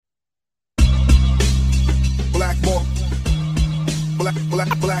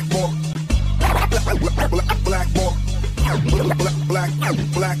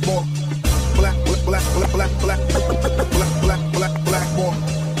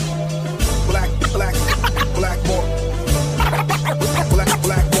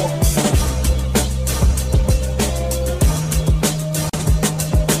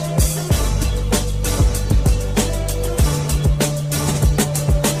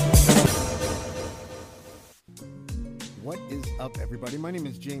What is up, everybody? My name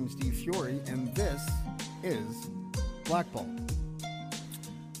is James D. Fiore, and this is Blackball.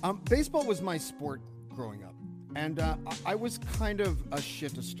 Baseball was my sport growing up, and I was kind of a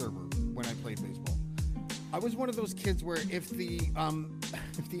shit disturber when I played baseball. I was one of those kids where if the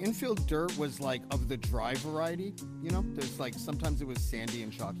infield dirt was like of the dry variety, you know, there's like sometimes it was sandy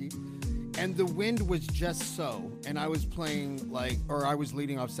and chalky, and the wind was just so, and I was playing or I was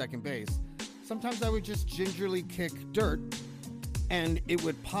leading off second base. Sometimes I would just gingerly kick dirt, and it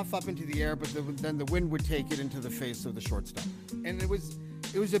would puff up into the air, but then the wind would take it into the face of the shortstop. And it was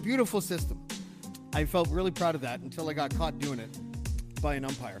a beautiful system. I felt really proud of that until I got caught doing it by an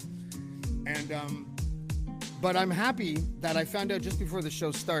umpire. And but I'm happy that I found out just before the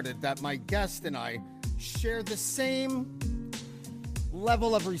show started that my guest and I share the same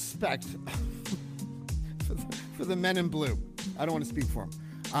level of respect for the men in blue. I don't want to speak for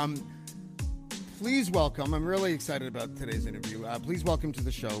them. Please welcome, I'm really excited about today's interview. Please welcome to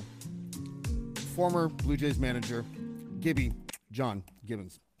the show, former Blue Jays manager, Gibby, John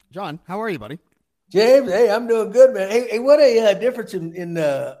Gibbons. John, how are you, buddy? James, hey, I'm doing good, man. Hey, what a difference in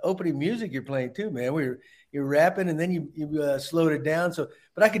opening music you're playing too, man. You're rapping and then you slowed it down.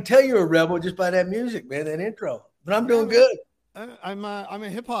 But I could tell you're a rebel just by that music, man, that intro. But I'm doing good. I'm a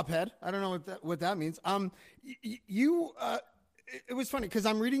hip hop head. I don't know what that means. It was funny because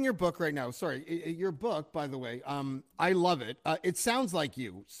I'm reading your book right now. Sorry, your book, by the way. I love it. It sounds like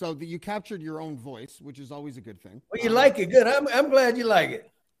you, so that you captured your own voice, which is always a good thing. Well, you like it, good. I'm glad you like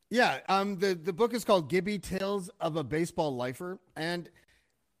it. Yeah. The book is called Gibby: Tales of a Baseball Lifer, and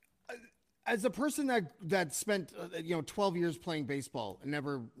as a person that spent 12 years playing baseball and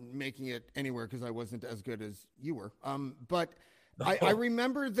never making it anywhere because I wasn't as good as you were, but. I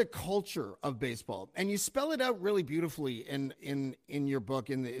remember the culture of baseball, and you spell it out really beautifully in your book,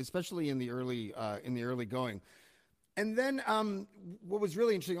 especially in the early going. And then what was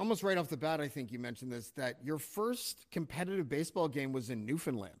really interesting, almost right off the bat, I think you mentioned this, that your first competitive baseball game was in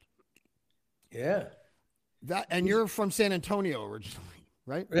Newfoundland. Yeah. And you're from San Antonio originally,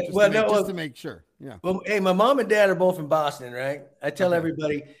 right? Just to make sure. Yeah. Well, hey, my mom and dad are both from Boston, right? I tell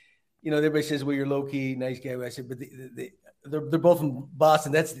everybody, everybody says, well, you're low key, nice guy. I said, but they're both from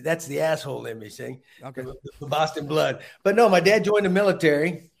Boston. That's the asshole in me, see? Okay. The Boston blood. But no, my dad joined the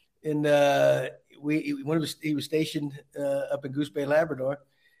military, and he was stationed up in Goose Bay, Labrador,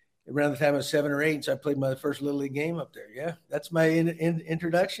 around the time I was 7 or 8. So I played my first Little League game up there. Yeah, that's my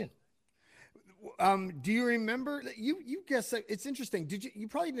introduction. Do you remember? You guess it's interesting. You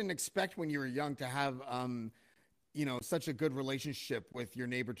probably didn't expect when you were young to have such a good relationship with your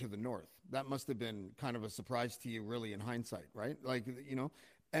neighbor to the north. That must have been kind of a surprise to you, really, in hindsight, right?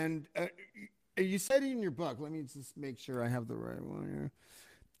 And you said in your book, let me just make sure I have the right one here.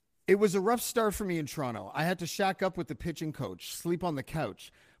 It was a rough start for me in Toronto. I had to shack up with the pitching coach, sleep on the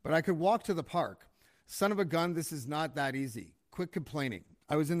couch, but I could walk to the park. Son of a gun, this is not that easy. Quit complaining.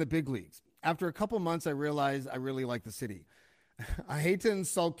 I was in the big leagues. After a couple months, I realized I really like the city. I hate to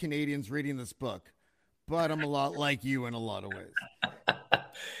insult Canadians reading this book, but I'm a lot like you in a lot of ways.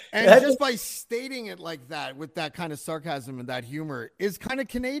 And just by stating it like that, with that kind of sarcasm and that humor, is kind of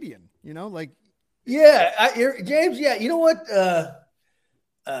Canadian, Yeah, James. Yeah, you know what?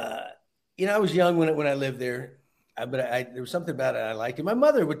 I was young when I lived there, but there was something about it I liked. And my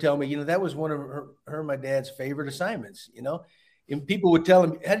mother would tell me, that was one of her and my dad's favorite assignments. And people would tell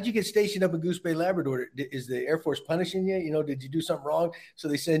him, how did you get stationed up in Goose Bay, Labrador? Is the Air Force punishing you? Did you do something wrong? So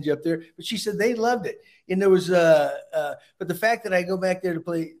they send you up there. But she said they loved it. And there was, but the fact that I go back there to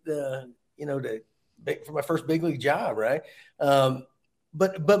play for my first big league job, right?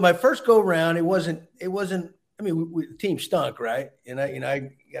 But my first go around, it wasn't. I mean, the team stunk, right? And I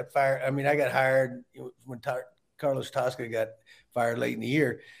got fired. I mean, I got hired when Carlos Tosca got fired late in the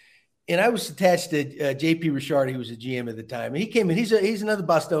year. And I was attached to J.P. Richard, who was the GM at the time. And he came in. He's another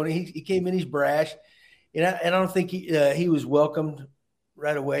Bostonian. He came in. He's brash, and I don't think he was welcomed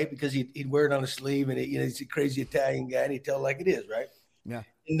right away because he'd wear it on his sleeve, and he's a crazy Italian guy, and he'd tell it like it is, right? Yeah.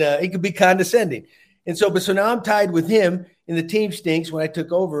 And he could be condescending, and so now I'm tied with him, and the team stinks when I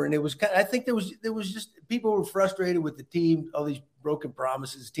took over, and it was I think there was just people were frustrated with the team, all these broken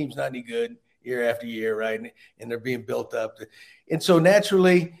promises. The team's not any good. year after year, right? And they're being built up. And so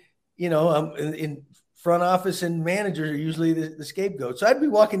naturally, in front office and managers are usually the scapegoat. So I'd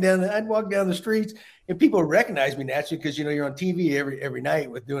walk down the streets and people would recognize me naturally because, you're on TV every night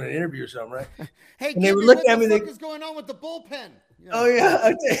with doing an interview or something, right? Hey, and Gibby, they would look what at me. What is going on with the bullpen? Yeah. Oh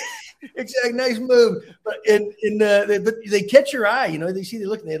yeah, exactly. Nice move. But but they catch your eye. They see they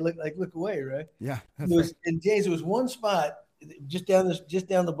look away, right? Yeah. And James, there was one spot just down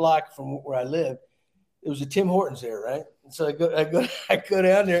the block from where I live. It was a Tim Hortons there, right? And so I go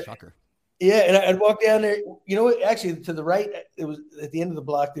down there. Shocker. Yeah, and I'd walk down there. You know what? Actually, to the right, it was at the end of the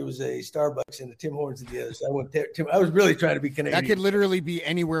block. There was a Starbucks and a Tim Hortons at the other. So I went there. I was really trying to be Canadian. That could literally be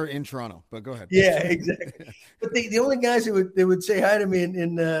anywhere in Toronto. But go ahead. Yeah, exactly. But the only guys that would say hi to me,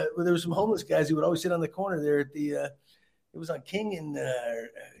 and there were some homeless guys who would always sit on the corner there at the. It was on King and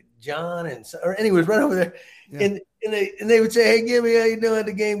John or anyways, right over there, yeah. and they would say, "Hey, Gibby, how you doing? How'd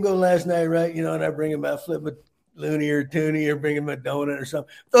the game go last night?" Right? And I bring them out, flip a loony or toonie or bring them a donut or something.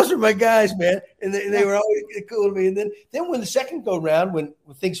 Those are my guys, man. And they were always cool to me. And then when the second go round, when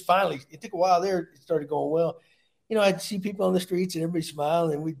things finally, it took a while there, it started going well. I'd see people on the streets and everybody smile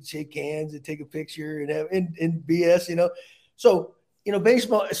and we'd shake hands and take a picture and BS, So,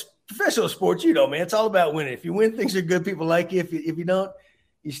 baseball, professional sports, man, it's all about winning. If you win, things are good. People like you. If you don't,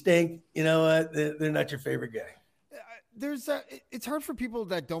 you stink. They're not your favorite guy. It's hard for people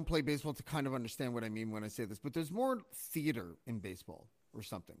that don't play baseball to kind of understand what I mean when I say this, but there's more theater in baseball or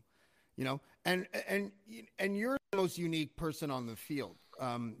something, and you're the most unique person on the field.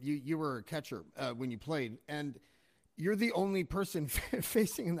 You were a catcher when you played, and you're the only person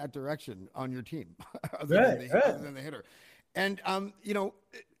facing in that direction on your team other than the hitter. And,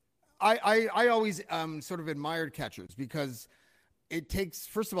 I always sort of admired catchers because it takes,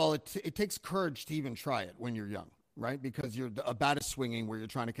 first of all, it takes courage to even try it when you're young. Right? Because a bat is swinging where you're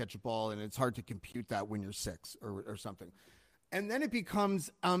trying to catch a ball and it's hard to compute that when you're 6 or something. And then it becomes,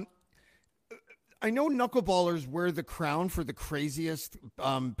 I know knuckleballers wear the crown for the craziest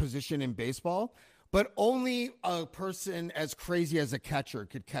position in baseball, but only a person as crazy as a catcher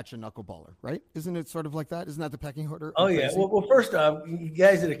could catch a knuckleballer, right? Isn't it sort of like that? Isn't that the pecking order? Oh yeah. Well, first off,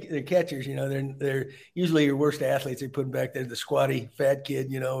 guys that are catchers, they're usually your worst athletes. They put them back there, the squatty fat kid,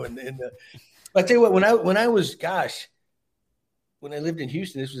 and I tell you what, when I lived in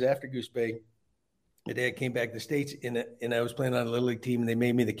Houston, this was after Goose Bay. My dad came back to the States, and I was playing on a little league team, and they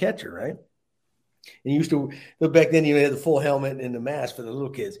made me the catcher, right? And used to back then, had the full helmet and the mask for the little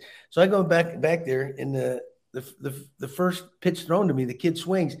kids. So I go back there, and the first pitch thrown to me, the kid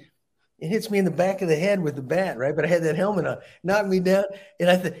swings, it hits me in the back of the head with the bat, right? But I had that helmet on, knocked me down, and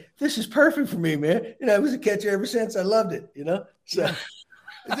I thought, this is perfect for me, man. And I was a catcher ever since. I loved it, So. Yeah.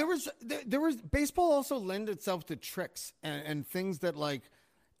 There was baseball also lend itself to tricks and things that like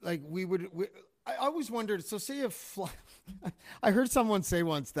I always wondered. So say I heard someone say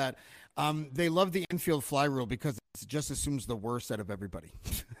once that they love the infield fly rule because it just assumes the worst out of everybody.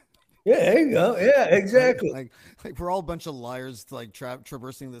 Yeah, there you go. Yeah, exactly. Like we're all a bunch of liars, like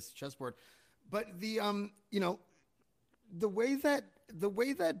traversing this chessboard. But the the way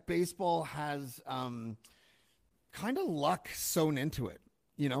that baseball has kind of luck sewn into it.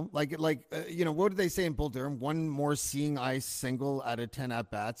 What did they say in Bull Durham? One more seeing eye single out of 10 at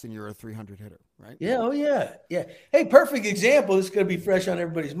bats, and you're a 300 hitter, right? Yeah. Oh, yeah. Yeah. Hey, perfect example. It's going to be fresh on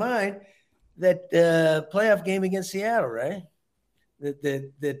everybody's mind. That playoff game against Seattle, right?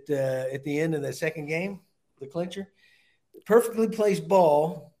 That at the end of the second game, the clincher, perfectly placed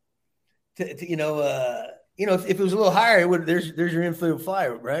ball. If it was a little higher, there's your infield fly,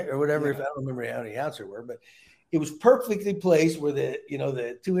 right, or whatever. Yeah. If I don't remember how many outs there were, but. It was perfectly placed where the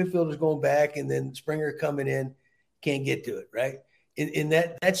two infielders going back and then Springer coming in, can't get to it, right? And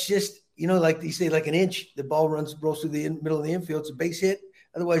that's just, like you say, like an inch, the ball rolls through the middle of the infield. It's a base hit.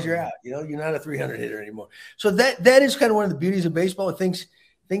 Otherwise you're out, you're not a 300 hitter anymore. So that is kind of one of the beauties of baseball.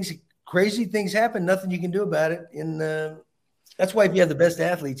 Crazy things happen, nothing you can do about it. And that's why if you have the best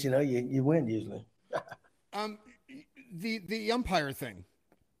athletes, you win usually. The umpire thing.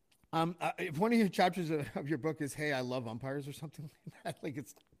 If one of your chapters of your book is, "Hey, I love umpires" or something like that, like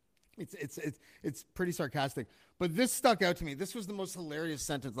it's pretty sarcastic. But this stuck out to me. This was the most hilarious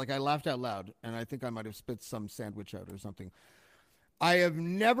sentence. Like I laughed out loud, and I think I might have spit some sandwich out or something. I have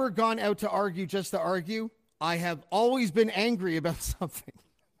never gone out to argue just to argue. I have always been angry about something.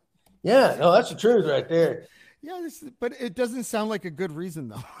 Yeah, no, that's the truth right there. Yeah, but it doesn't sound like a good reason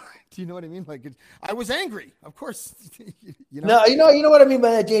though. Do you know what I mean? Like, I was angry, of course. No, you know what I mean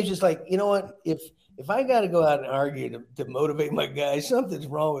by that, James. It's like, you know what? If I got to go out and argue to motivate my guys, something's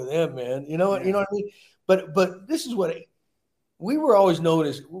wrong with them, man. You know what? You know what I mean? But this is what we were always known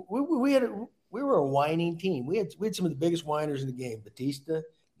as. We we were a whining team. We had some of the biggest whiners in the game. Batista,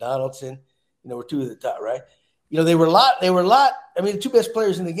 Donaldson, were two of the top, right? They were a lot. I mean, the two best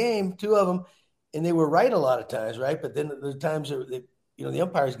players in the game, two of them, and they were right a lot of times, right? But then the times that the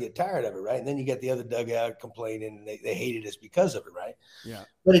umpires get tired of it, right? And then you get the other dugout complaining, and they hated us because of it, right? Yeah.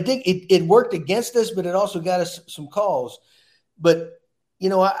 But it worked against us, but it also got us some calls. But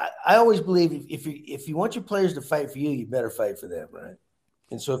I always believe if you want your players to fight for you, you better fight for them, right?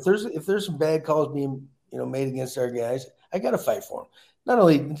 And so if there's some bad calls being made against our guys, I got to fight for them. Not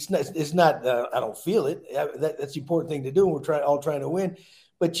only it's not I don't feel it. That's the important thing to do. And we're all trying to win.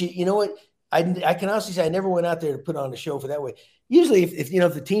 But you know what? I can honestly say I never went out there to put on a show for that way. Usually, if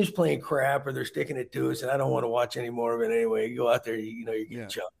the team's playing crap or they're sticking it to us, and I don't want to watch any more of it anyway, you go out there, you get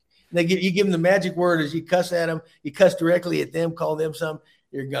chunked. You give them the magic word as you cuss at them, you cuss directly at them, call them something,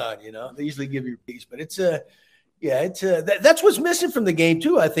 you're gone. They usually give you a piece, but that's what's missing from the game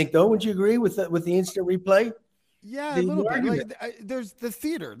too. I think, though, would you agree with the instant replay? Yeah, a little bit. Like, there's the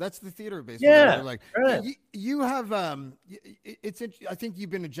theater. That's the theater basically. Yeah, like right. you have it's. I think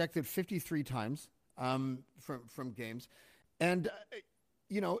you've been ejected 53 times from games, and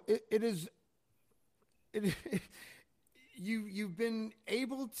it is. You've been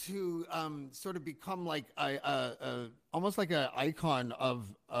able to sort of become like a almost like an icon of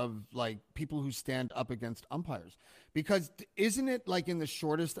like people who stand up against umpires, because isn't it like in the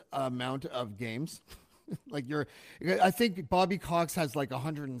shortest amount of games? I think Bobby Cox has like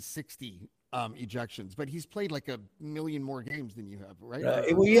 160 ejections, but he's played like a million more games than you have, right?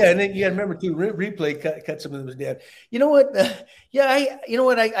 Well, yeah, and then you got to remember too, replay cut some of them down. You know what?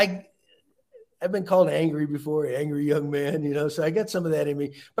 I've been called angry before, angry young man, so I got some of that in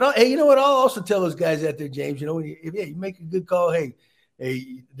me. But hey, you know what? I'll also tell those guys out there, James, when you make a good call, hey,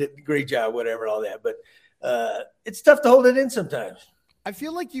 you did great job, whatever, all that. But it's tough to hold it in sometimes. I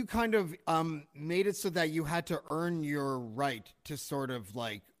feel like you kind of made it so that you had to earn your right to sort of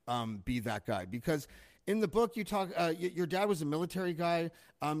like be that guy, because in the book you talk, your dad was a military guy.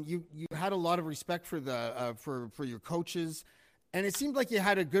 You had a lot of respect for for your coaches, and it seemed like you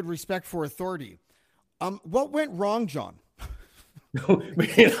had a good respect for authority. What went wrong, John?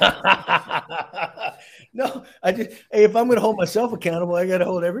 No, if I'm going to hold myself accountable, I got to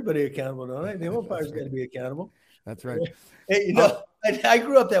hold everybody accountable, don't I? The umpire's got to be accountable. That's right. Hey, I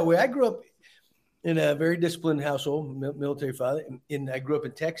grew up that way. I grew up in a very disciplined household, military father, and I grew up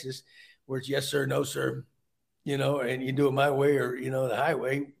in Texas, where it's yes sir, no sir, and you do it my way or the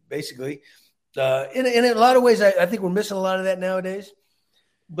highway, basically. In a lot of ways, I think we're missing a lot of that nowadays.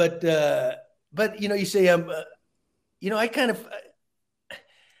 But you say I kind of.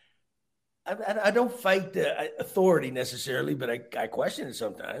 I don't fight authority necessarily, but I question it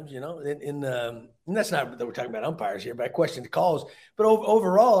sometimes, and that's not that we're talking about umpires here, but I question the calls. But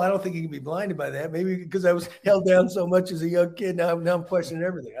overall, I don't think you can be blinded by that. Maybe because I was held down so much as a young kid. Now I'm questioning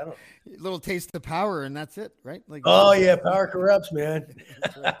everything. I don't know. A little taste of power, and that's it, right? Like, oh yeah, power corrupts, man.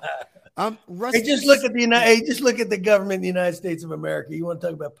 Right. Rusty, hey, just look at the government in the United States of America. You want to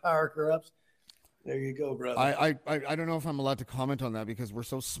talk about power corrupts? There you go, brother. I don't know if I'm allowed to comment on that because we're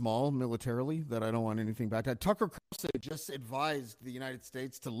so small militarily that I don't want anything back to that. Tucker Carlson just advised the United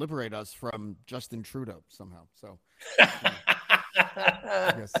States to liberate us from Justin Trudeau somehow. So,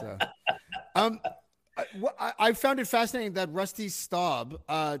 I guess. I found it fascinating that Rusty Staub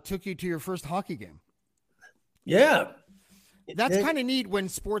took you to your first hockey game. Yeah. That's kind of neat when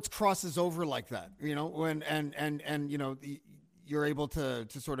sports crosses over like that, when you're able to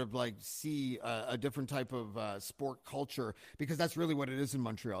sort of like see a different type of sport culture, because that's really what it is in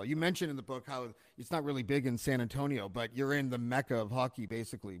Montreal. You mentioned in the book how it's not really big in San Antonio, but you're in the mecca of hockey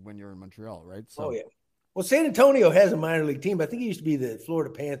basically when you're in Montreal, right? So, oh yeah. Well, San Antonio has a minor league team. I think it used to be the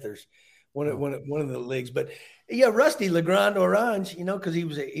Florida Panthers, one of the leagues. But yeah, Rusty Legrand Orange, because he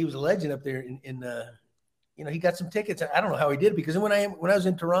was a legend up there in he got some tickets. I don't know how he did it, because when I was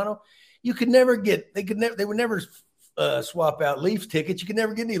in Toronto, they would never swap out Leafs tickets. You can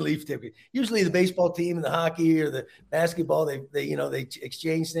never get any Leafs tickets. Usually the baseball team and the hockey or the basketball, they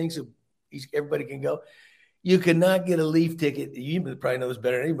exchange things so everybody can go. You cannot get a Leaf ticket. You probably know this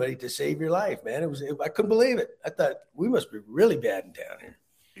better than anybody, to save your life, man. I couldn't believe it. I thought we must be really bad in town here.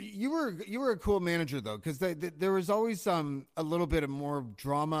 You were a cool manager though, because there was always a little bit of more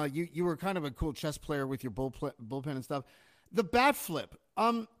drama. You were kind of a cool chess player with your bullpen and stuff. The bat flip,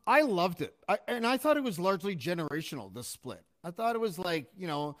 I loved it, and I thought it was largely generational. The split, I thought it was like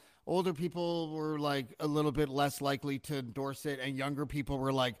older people were like a little bit less likely to endorse it, and younger people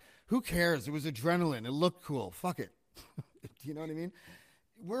were like, "Who cares? It was adrenaline. It looked cool. Fuck it." Do you know what I mean?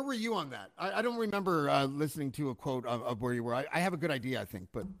 Where were you on that? I don't remember listening to a quote of where you were. I have a good idea, I think,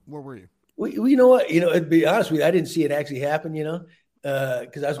 but where were you? Well, you know what? To be honest with you, I didn't see it actually happen,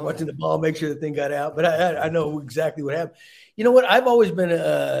 because I was watching the ball, make sure the thing got out. But I know exactly what happened. You know what? I've always been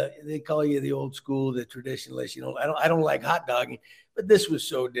they call you the old school, the traditionalist. I don't like hot dogging, but this was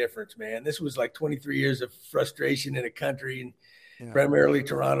so different, man. This was like 23 years of frustration in a country, and primarily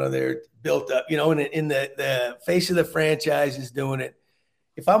Toronto. They're built up, and in the face of the franchise is doing it.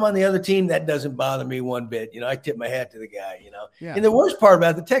 If I'm on the other team, that doesn't bother me one bit. I tip my hat to the guy, Yeah. And the worst part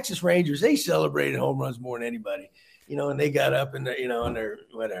about the Texas Rangers, they celebrated home runs more than anybody, and they got up and and they're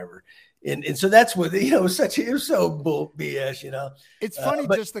whatever. And so that's what, it was so bull BS, It's funny,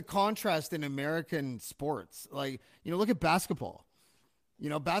 just the contrast in American sports. Like, look at basketball.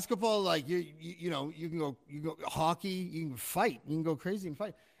 Basketball, like you can go hockey, you can fight, you can go crazy and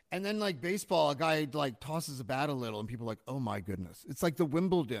fight. And then like baseball, a guy like tosses a bat a little and people are like, oh my goodness. It's like the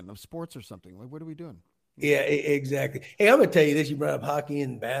Wimbledon of sports or something. Like, what are we doing? Yeah, exactly. Hey, I'm going to tell you this. You brought up hockey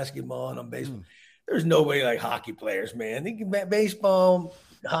and basketball and on baseball. There's nobody like hockey players, man. Think about baseball,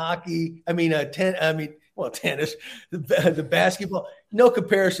 hockey. Tennis, the basketball, no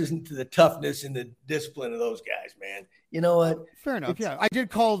comparison to the toughness and the discipline of those guys, man. You know what? Fair enough. Yeah. I did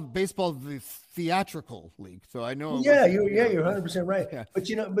call baseball the theatrical league. So I know. Yeah, you're 100% right. Yeah. But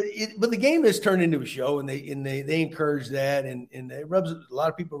but the game has turned into a show, and they encourage that, and it rubs a lot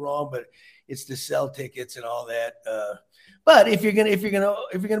of people wrong, but it's to sell tickets and all that. But if you're gonna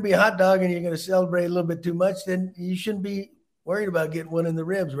be a hot dog and you're gonna celebrate a little bit too much, then you shouldn't be worried about getting one in the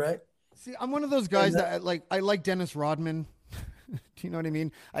ribs, right? See, I'm one of those guys that I like Dennis Rodman. Do you know what I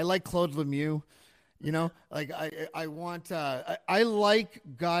mean? I like Claude Lemieux. Like I like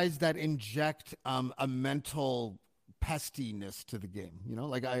guys that inject a mental pestiness to the game.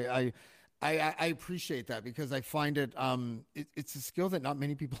 Like I appreciate that because I find it's a skill that not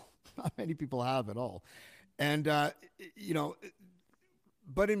many people have at all. And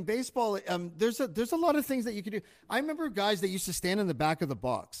but in baseball, there's a lot of things that you can do. I remember guys that used to stand in the back of the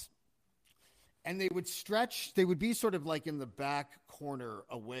box, and they would stretch. They would be sort of like in the back corner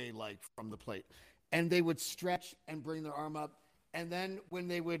away, like from the plate. And they would stretch and bring their arm up. And then when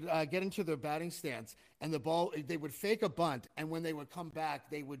they would get into their batting stance and the ball, they would fake a bunt. And when they would come back,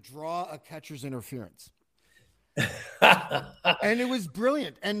 they would draw a catcher's interference. And it was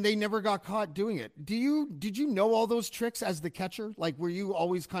brilliant. And they never got caught doing it. Did you know all those tricks as the catcher? Like, were you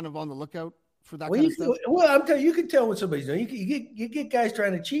always kind of on the lookout for that kind of stuff? Well, I'm telling you, you can tell when somebody's doing it. You get guys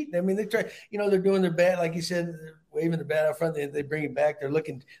trying to cheat. I mean, they try, they're doing their bat, like you said, waving the bat out front. They bring it back. They're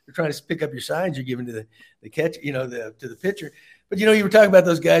trying to pick up your signs you're giving to the catch, to the pitcher. But, you were talking about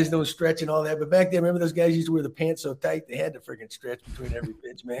those guys doing stretch and all that. But back then, remember those guys used to wear the pants so tight they had to freaking stretch between every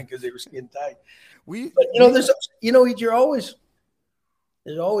pitch, man, because they were skin tight. You're always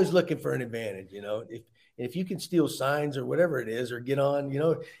looking for an advantage. If you can steal signs or whatever it is, or get on,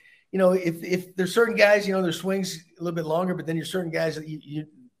 if there's certain guys, their swings a little bit longer, but then you're certain guys that you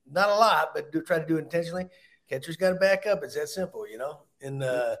not a lot, but try to do it intentionally. Catcher's got to back up. It's that simple, And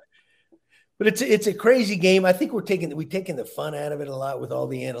but it's a crazy game. I think we're taking the fun out of it a lot with all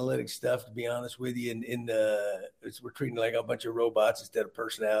the analytics stuff. To be honest with you, and we're treating it like a bunch of robots instead of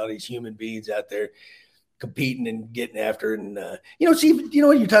personalities, human beings out there competing and getting after it. And what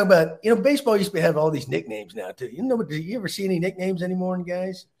you're talking about. Baseball used to have all these nicknames now too. Do you ever see any nicknames anymore,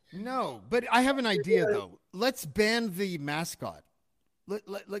 guys? No, but I have an idea though. Let's ban the mascot.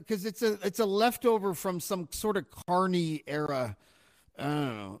 Because it's a leftover from some sort of Carney era. I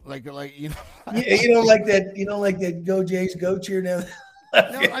don't know, like you don't like that. You don't like that. Go Jays, go cheer now.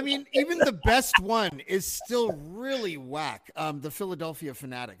 No, I mean even the best one is still really whack. The Philadelphia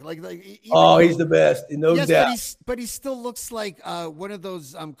Fanatic, he's the best, no doubt. But he still looks like one of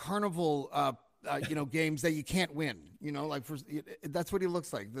those carnival games that you can't win. That's what he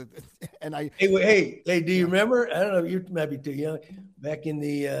looks like. And hey, do you remember? I don't know. You might be too young. Back in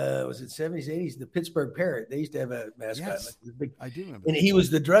the was it 70s, 80s? The Pittsburgh Parrot. They used to have a mascot. Yes, I do remember. And he was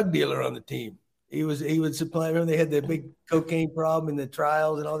the drug dealer on the team. He would supply. Remember they had the big cocaine problem in the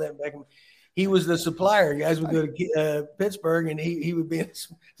trials and all that back. He was the supplier. Guys would go to Pittsburgh, and he would be a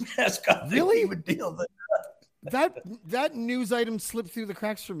mascot. Really, he would deal the. That news item slipped through the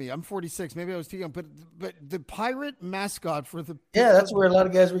cracks for me. I'm 46. Maybe I was too young, but the pirate mascot for the that's where a lot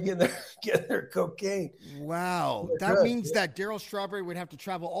of guys were getting their cocaine. Wow, that means that Darryl Strawberry would have to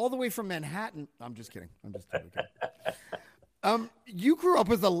travel all the way from Manhattan. I'm just kidding. I'm just totally kidding. You grew up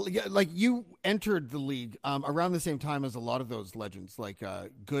with you entered the league around the same time as a lot of those legends, like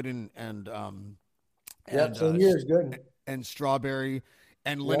Gooden and same years, Gooden and Strawberry.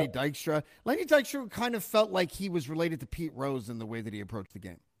 and Lenny Dykstra. Lenny Dykstra kind of felt like he was related to Pete Rose in the way that he approached the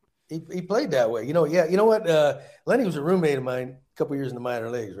game. He played that way. You know what? Lenny was a roommate of mine a couple years in the minor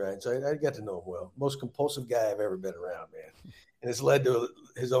leagues, right? So I got to know him well. Most compulsive guy I've ever been around, man. And it's led to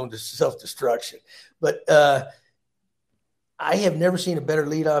his own self-destruction. But I have never seen a better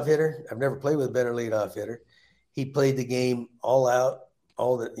leadoff hitter. I've never played with a better leadoff hitter. He played the game all out,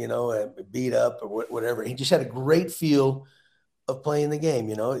 beat up or whatever. He just had a great feel of playing the game,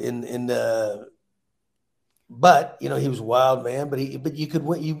 but he was a wild man, but you could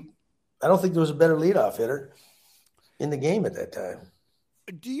win. I don't think there was a better leadoff hitter in the game at that time.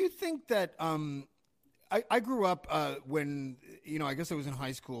 Do you think that I grew up when, I guess I was in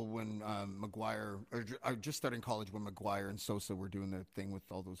high school when McGuire, or just starting college when McGuire and Sosa were doing their thing with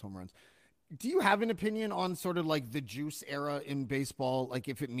all those home runs. Do you have an opinion on sort of like the juice era in baseball? Like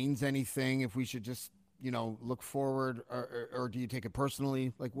if it means anything, if we should just, look forward, or do you take it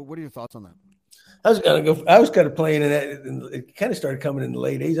personally? Like, what are your thoughts on that? I was kind of playing in that. And it kind of started coming in the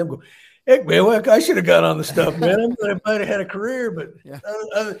late 80s. I'm going, heck, man, I should have got on the stuff, man. I might have had a career, but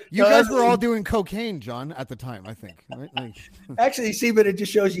you guys were all doing cocaine, John, at the time, I think. Right? Like, actually, see, but it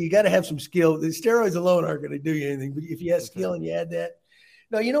just shows you got to have some skill. The steroids alone aren't going to do you anything. But if you have skill and you add that,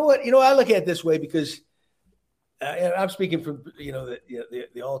 no, you know what? I look at it this way because I'm speaking from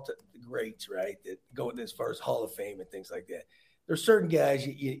the all greats, right? That go as far as Hall of Fame and things like that. There's certain guys,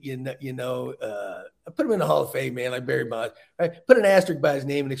 I put them in the Hall of Fame, man, like Barry Bonds. Right? Put an asterisk by his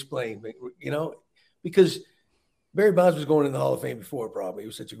name and explain, because Barry Bonds was going in the Hall of Fame before, probably. He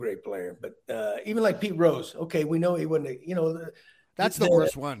was such a great player. But even like Pete Rose, okay, we know he wasn't, that's the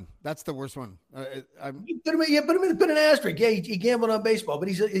worst one. That's the worst one. Put an asterisk. Yeah, he gambled on baseball, but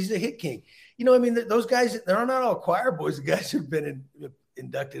he's a hit king. Those guys, they're not all choir boys. The guys who've been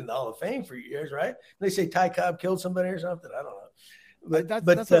inducted in the Hall of Fame for years, right? They say Ty Cobb killed somebody or something. I don't know. But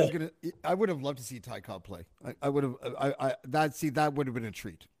that's what I was gonna. I would have loved to see Ty Cobb play. I would have. That would have been a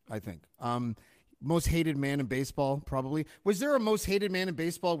treat. I think. Most hated man in baseball, probably. Was there a most hated man in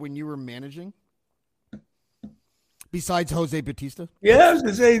baseball when you were managing? Besides Jose Bautista? Yeah, I was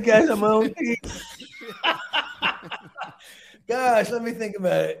gonna say, guys, I'm my own team. Gosh, let me think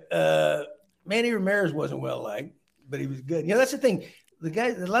about it. Manny Ramirez wasn't well liked, but he was good. That's the thing.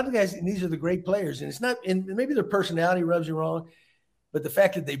 A lot of guys, and these are the great players, and it's not, and maybe their personality rubs you wrong, but the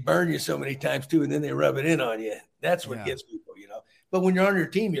fact that they burn you so many times too, and then they rub it in on you, that's what gets people, But when you're on your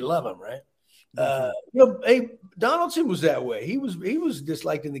team, you love them, right? Hey, Donaldson was that way. He was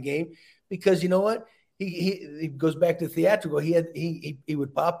disliked in the game because you know what? He goes back to theatrical. He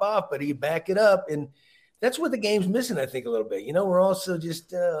would pop off, but he'd back it up, and that's what the game's missing, I think, a little bit. We're also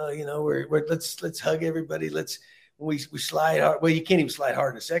just we're let's hug everybody. We slide hard. Well, you can't even slide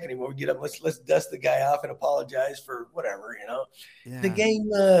hard in a second anymore. We get up. Let's dust the guy off and apologize for whatever. The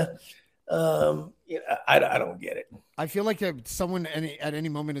game. I don't get it. I feel like someone at any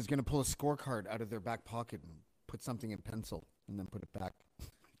moment is going to pull a scorecard out of their back pocket and put something in pencil and then put it back.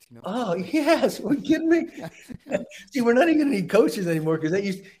 Oh yes, are you kidding me? See, we're not even going to need coaches anymore because that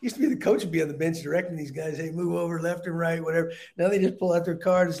used to be the coach would be on the bench directing these guys. Hey, move over left and right, whatever. Now they just pull out their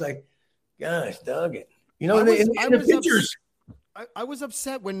card. It's like, gosh, dog it. The pitchers. I was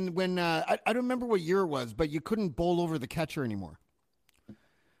upset when I don't remember what year it was, but you couldn't bowl over the catcher anymore.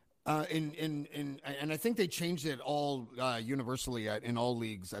 And I think they changed it all universally in all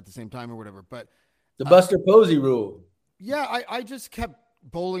leagues at the same time or whatever. But the Buster Posey rule. Yeah, I just kept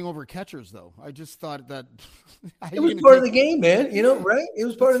bowling over catchers though. I just thought that it was part of the game, man. Right? It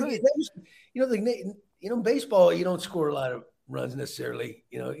was part of the game. Baseball, you don't score a lot of runs necessarily.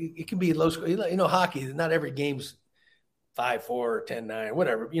 It can be low score. Hockey, not every game's 5-4 or 10-9,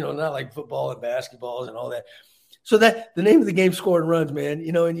 whatever. Not like football and basketballs and all that. So that the name of the game, scoring runs, man.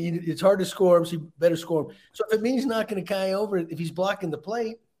 And it's hard to score them, so you better score them. So if it means knocking a guy over, if he's blocking the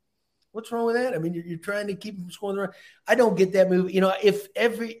plate, what's wrong with that? I mean, you're trying to keep him scoring the run. I don't get that move. If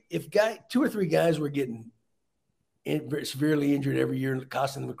two or three guys were getting severely injured every year,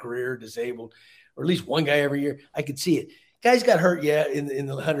 costing them a career, disabled, or at least one guy every year, I could see it. Guys got hurt, in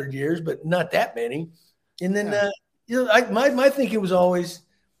the 100 years, but not that many. And then, my thinking was always,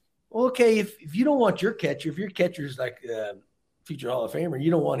 well, okay, if you don't want your catcher, if your catcher is like future Hall of Famer, you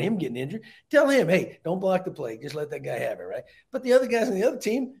don't want him getting injured, tell him, hey, don't block the play. Just let that guy have it, right? But the other guys on the other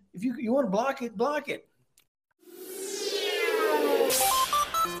team, if you want to block it, block it.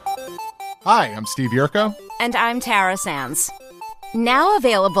 Hi, I'm Steve Yerko. And I'm Tara Sands. Now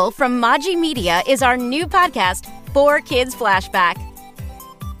available from Maji Media is our new podcast, 4 Kids Flashback.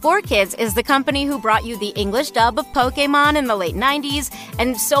 4Kids is the company who brought you the English dub of Pokemon in the late 90s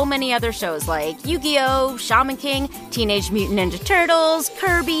and so many other shows like Yu-Gi-Oh!, Shaman King, Teenage Mutant Ninja Turtles,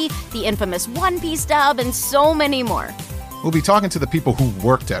 Kirby, the infamous One Piece dub, and so many more. We'll be talking to the people who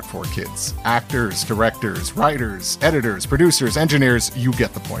worked at 4Kids. Actors, directors, writers, editors, producers, engineers, you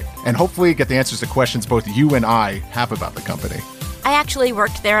get the point. And hopefully get the answers to questions both you and I have about the company. I actually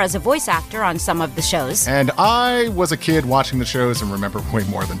worked there as a voice actor on some of the shows. And I was a kid watching the shows and remember way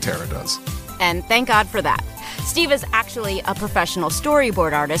more than Tara does. And thank God for that. Steve is actually a professional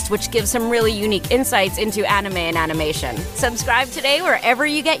storyboard artist, which gives some really unique insights into anime and animation. Subscribe today wherever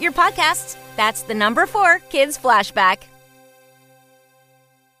you get your podcasts. That's the number 4 Kids Flashback.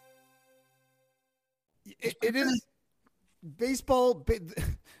 It is baseball.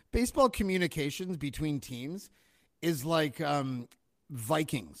 Baseball communications between teams is like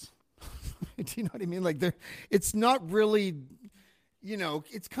Vikings. Do you know what I mean? Like it's not really,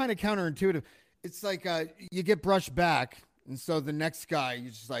 it's kind of counterintuitive. It's like you get brushed back, and so the next guy,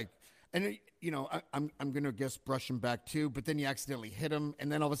 you're just like, and I'm gonna guess brush him back too, but then you accidentally hit him,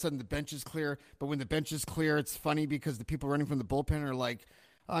 and then all of a sudden the bench is clear. But when the bench is clear, it's funny because the people running from the bullpen are like,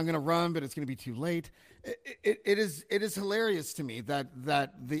 I'm going to run, but it's going to be too late. It is hilarious to me that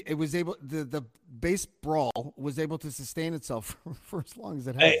the base brawl was able to sustain itself for as long as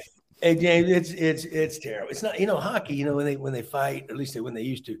it has. Hey James, it's terrible. It's not, hockey, when they fight, at least when they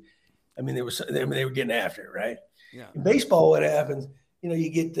used to, I mean, they were getting after it, right? Yeah. In baseball, what happens, you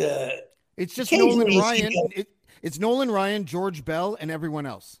get it's just Nolan Ryan. It's Nolan Ryan, George Bell, and everyone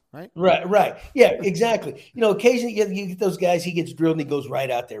else, right? Right. Yeah, exactly. Occasionally you get those guys, he gets drilled and he goes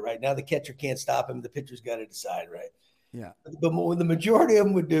right out there, right? Now the catcher can't stop him. The pitcher's got to decide, right? Yeah. But what the majority of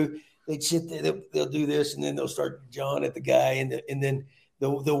them would do, they'd sit there, they'll do this, and then they'll start jawing at the guy, and then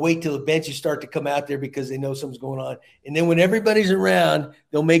they'll wait till the benches start to come out there because they know something's going on. And then when everybody's around,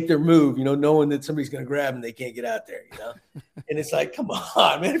 they'll make their move, knowing that somebody's going to grab them, they can't get out there, And it's like, come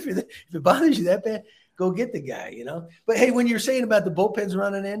on, man, if it bothers you that bad, go get the guy, But hey, when you're saying about the bullpens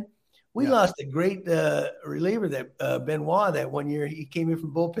running in, we lost a great reliever that Benoit that one year. He came in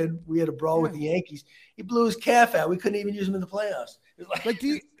from bullpen. We had a brawl with the Yankees. He blew his calf out. We couldn't even use him in the playoffs.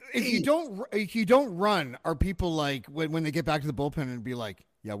 If you don't run, are people like when they get back to the bullpen and be like,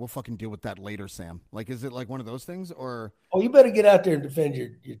 yeah, we'll fucking deal with that later, Sam? Like, is it like one of those things, or? Oh, you better get out there and defend your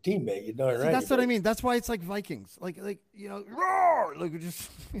teammate. You're darn right. That's what I mean. That's why it's like Vikings, like roar, like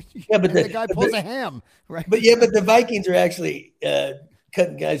just but the guy pulls a ham, right? But the Vikings are actually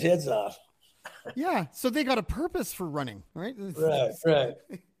cutting guys' heads off. Yeah, so they got a purpose for running, right? Right.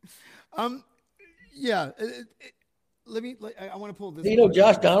 Yeah. I want to pull this.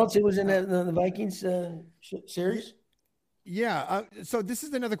 Josh Donaldson was in the Vikings series. Yeah. So this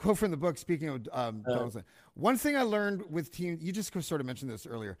is another quote from the book. Speaking of Donaldson, one thing I learned with teams, you just sort of mentioned this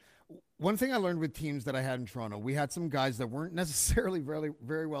earlier. One thing I learned with teams that I had in Toronto, we had some guys that weren't necessarily very,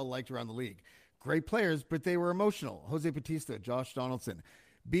 very well liked around the league. Great players, but they were emotional. Jose Bautista, Josh Donaldson.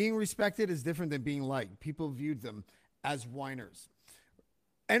 Being respected is different than being liked. People viewed them as whiners.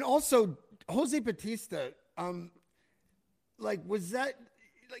 And also, Jose Bautista, was that,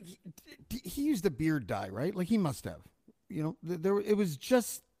 he used a beard dye, right? Like, he must have. It was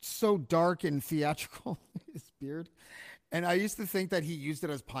just so dark and theatrical, his beard. And I used to think that he used it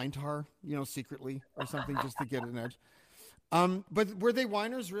as pine tar, secretly or something just to get an edge. But were they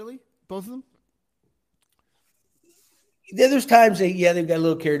whiners, really? Both of them? Yeah, there's times they've got a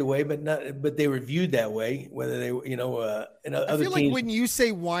little carried away, but they were viewed that way. Whether they, in other I feel teams, like when you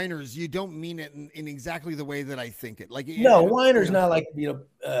say whiners, you don't mean it in exactly the way that I think it. Like, whiner's not like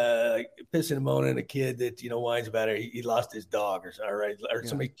pissing and moaning at a kid that whines about it. He lost his dog or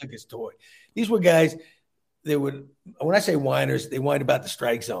somebody took his toy. These were guys. When I say whiners, they whined about the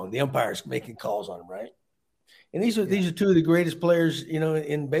strike zone. The umpires making calls on them, right? And these are two of the greatest players,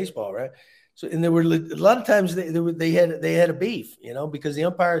 in baseball, right? So, and there were a lot of times they had a beef, because the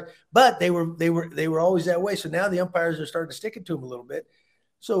umpires, but they were always that way. So now the umpires are starting to stick it to them a little bit.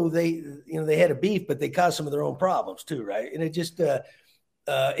 So they had a beef, but they caused some of their own problems too, right? And it just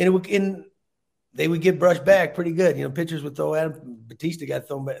they would get brushed back pretty good. Pitchers would throw at him. Batista got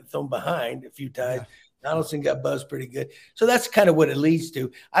thrown behind a few times. Yeah. Donaldson got buzzed pretty good. So that's kind of what it leads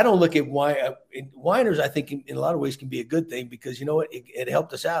to. I don't look at whiners. I think in a lot of ways can be a good thing because it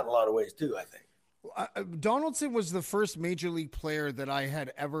helped us out in a lot of ways too, I think. Donaldson was the first major league player that I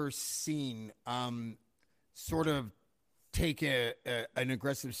had ever seen sort of take an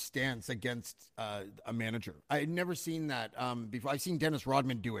aggressive stance against a manager. I had never seen that before. I've seen Dennis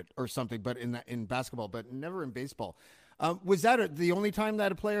Rodman do it or something, but in basketball, but never in baseball. Was that the only time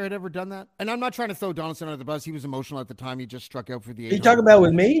that a player had ever done that? And I'm not trying to throw Donaldson under the bus. He was emotional at the time. He just struck out for the 800. Are you talking about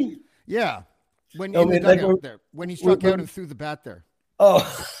with me? Yeah. When Oh, in the man, like dugout there, when he struck out and threw the bat there.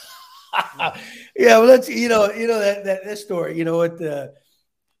 Oh, yeah. Well, let's that story. You know what?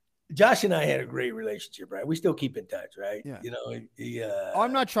 Josh and I had a great relationship, right? We still keep in touch, right? Yeah. You know,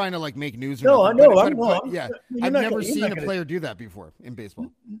 I'm not trying to like make news. Or No, I nothing, know. but yeah, I've never seen a gonna, player do that before in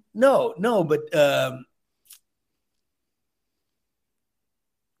baseball. No, but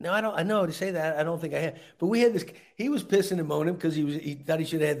no, I don't. I know to say that I don't think I had. But we had this. He was pissing and moaning because he thought he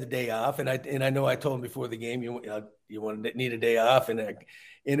should have had the day off, and I know I told him before the game you need a day off, and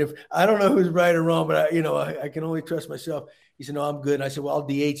if I don't know who's right or wrong, but I can only trust myself. He said, "No, I'm good." And I said, "Well, I'll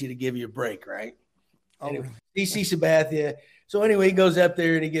DH you to give you a break, right?" Oh, anyway, DC Sabathia. So anyway, he goes up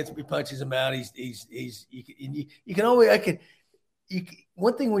there and he punches him out. You can always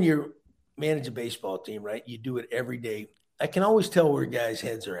one thing when you're managing a baseball team, right? You do it every day. I can always tell where guys'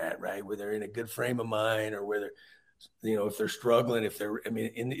 heads are at, right? Whether they're in a good frame of mind or whether, if they're struggling, if they're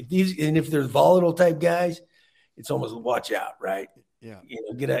volatile type guys, it's almost watch out, right? Yeah.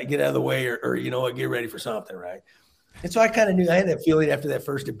 Get out of the way or get ready for something, right? And so I kind of knew I had that feeling after that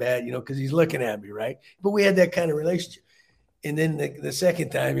first at bat, because he's looking at me, right? But we had that kind of relationship. And then the second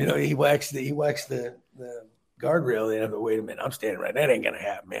time, he waxed the guardrail. And I go, wait a minute, I'm standing right. That ain't gonna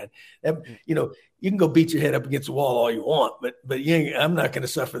happen, man. That, you can go beat your head up against the wall all you want, but I'm not gonna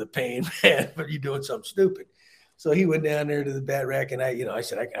suffer the pain, man, for you doing something stupid. So he went down there to the bat rack, and I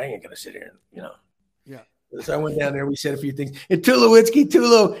said, I ain't gonna sit here, Yeah. So I went down there. We said a few things. And Tulo,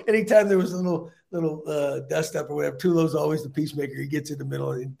 anytime there was a little dust up or whatever, Tulo's always the peacemaker. He gets in the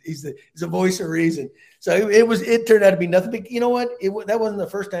middle, and he's the voice of reason. So it turned out to be nothing. But you know what? That wasn't the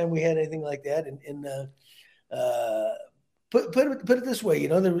first time we had anything like that. And put it this way,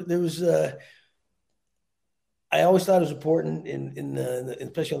 there was. I always thought it was important,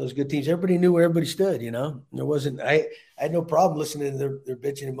 especially on those good teams. Everybody knew where everybody stood. There wasn't. I had no problem listening to their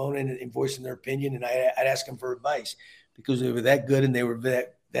bitching and moaning and voicing their opinion, and I'd ask them for advice because they were that good and they were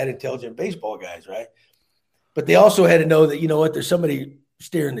that intelligent baseball guys, right? But they also had to know that there's somebody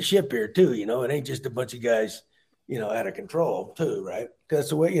steering the ship here too. It ain't just a bunch of guys, out of control too, right? Because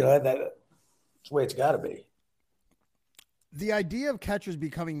that's the way that's the way it's got to be. The idea of catchers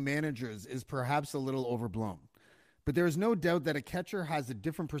becoming managers is perhaps a little overblown. But there is no doubt that a catcher has a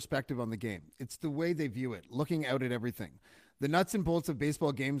different perspective on the game. It's the way they view it, looking out at everything. The nuts and bolts of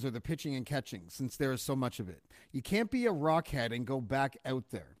baseball games are the pitching and catching, since there is so much of it. You can't be a rockhead and go back out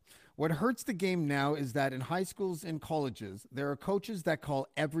there. What hurts the game now is that in high schools and colleges, there are coaches that call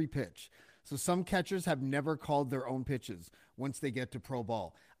every pitch. So some catchers have never called their own pitches once they get to pro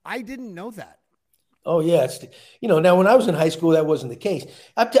ball. I didn't know that. Oh, yeah. Now when I was in high school, that wasn't the case.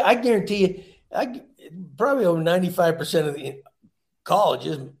 I guarantee you, probably over 95% of the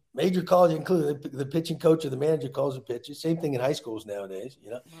colleges, major colleges, including the pitching coach or the manager calls the pitches. Same thing in high schools nowadays,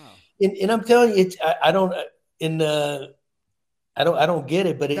 Wow. And I'm telling you, I don't get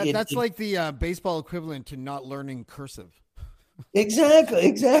it, but that's like the baseball equivalent to not learning cursive. Exactly.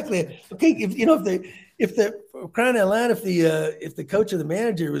 Okay, if the crying out loud, if the coach or the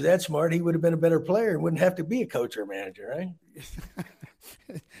manager was that smart, he would have been a better player and wouldn't have to be a coach or a manager, right?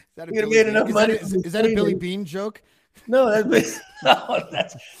 He would have made enough money. Is that a Billy Bean joke? No, that's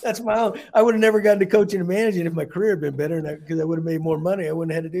my own. I would have never gotten to coaching and managing if my career had been better, because I would have made more money. I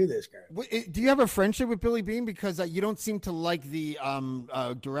wouldn't have had to do this. Do you have a friendship with Billy Bean? Because you don't seem to like the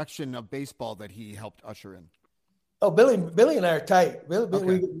direction of baseball that he helped usher in. Oh, Billy and I are tight. In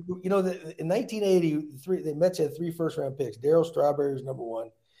 1983, the Mets had 3 first-round picks. Darryl Strawberry was number 1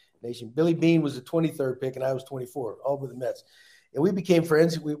 nation. Billy Bean was the 23rd pick, and I was 24, all with the Mets. And we became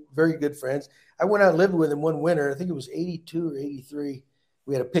friends. We were very good friends. I went out and lived with him one winter. I think it was 82 or 83.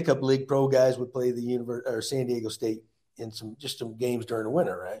 We had a pickup league. Pro guys would play the San Diego State in some games during the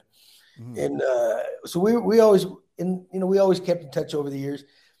winter, right? Mm-hmm. And so we always kept in touch over the years.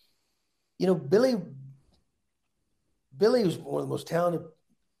 Billy was one of the most talented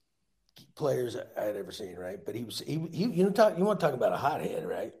players I had ever seen, right? But he you want to talk about a hothead,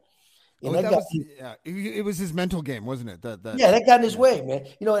 right? And it was his mental game, wasn't it? That got in his way, man.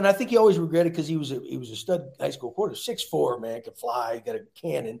 And I think he always regretted because he was a stud high school quarterback, 6'4", man, could fly, got a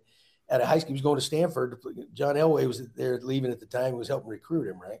cannon. At a high school, he was going to Stanford. John Elway was there leaving at the time. He was helping recruit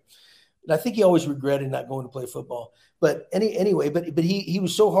him, right? And I think he always regretted not going to play football. But anyway, he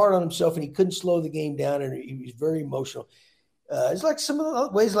was so hard on himself, and he couldn't slow the game down, and he was very emotional. It's like some of the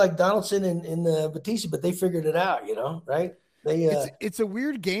ways like Donaldson and Batista, but they figured it out, right? It's a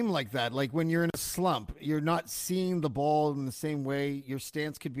weird game like that. Like when you're in a slump, you're not seeing the ball in the same way. Your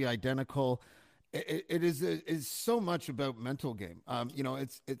stance could be identical. it is so much about mental game.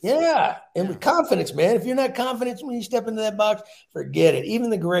 It's yeah. And with confidence, man, if you're not confident when you step into that box, forget it. Even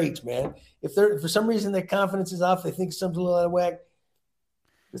the greats, man, if they're, for some reason, their confidence is off, they think something's a little out of whack.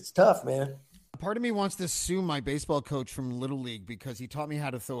 It's tough, man. Part of me wants to sue my baseball coach from Little League because he taught me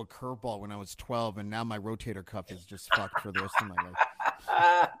how to throw a curveball when I was 12, and now my rotator cuff is just fucked for the rest of my life.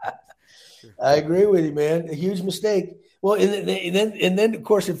 I agree with you, man. A huge mistake. Well, and then of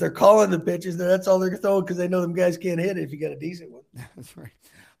course, if they're calling the pitches, that's all they're throwing because they know them guys can't hit it if you got a decent one. That's right.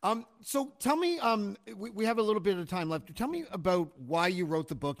 So tell me, we have a little bit of time left. Tell me about why you wrote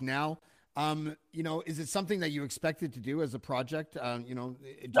the book now. Is it something that you expected to do as a project?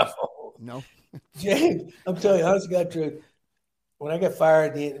 No. James, I'm telling you, honest to God truth. When I got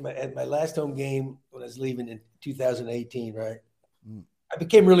fired at my last home game when I was leaving in 2018, right? I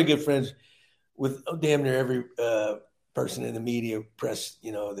became really good friends with damn near every person in the media press,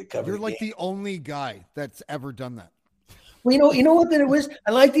 that covers. You're like the only guy that's ever done that. Well, you know what that it was?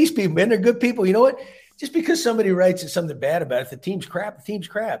 I like these people, man. They're good people. You know what? Just because somebody writes something bad about it, if the team's crap, the team's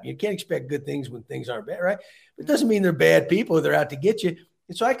crap. You can't expect good things when things aren't bad, right? But it doesn't mean they're bad people. They're out to get you.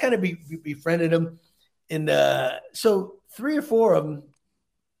 And so I kind of befriended them. And so 3 or 4 of them,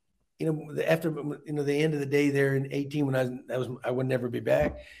 after the end of the day there in 18 when I would never be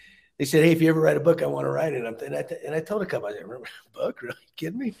back. They said, "Hey, if you ever write a book, I want to write it." And I told a couple, I said, "Remember a book? Really? You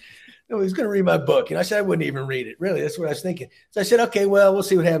kidding me? No, he's going to read my book." I said I wouldn't even read it. Really, that's what I was thinking. So I said, "Okay, well, we'll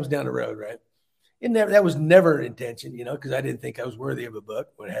see what happens down the road, right?" And that was never an intention, because I didn't think I was worthy of a book,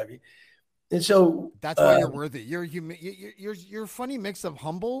 what have you. And so that's why you're worthy. You're a funny mix of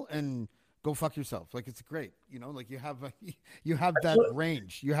humble and go fuck yourself. Like, it's great. Like you have that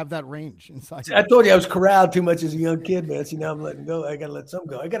range. You have that range inside. I told you I was corralled too much as a young kid, man. See, now I'm letting go. I got to let some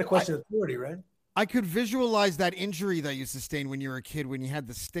go. I got a question of authority, right? I could visualize that injury that you sustained when you were a kid, when you had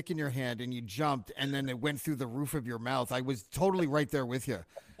the stick in your hand and you jumped and then it went through the roof of your mouth. I was totally right there with you,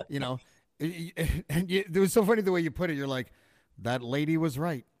 and it was so funny the way you put it. You're like, that lady was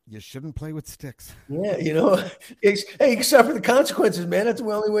right. You shouldn't play with sticks. Yeah, hey, you can suffer the consequences, man. That's the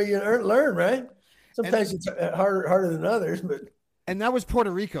only way you learn, right? Sometimes it's harder than others, but. And that was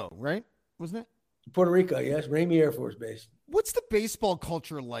Puerto Rico, right? Wasn't it? Puerto Rico, yes. Ramey Air Force Base. What's the baseball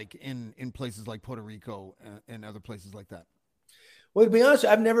culture like in places like Puerto Rico and other places like that? Well, to be honest,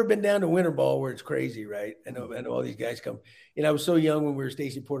 I've never been down to winter ball where it's crazy, right? I know all these guys come. I was so young when we were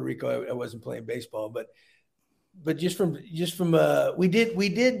stationed in Puerto Rico, I wasn't playing baseball, but just from we did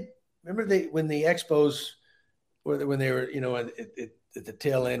remember when the Expos when they were at the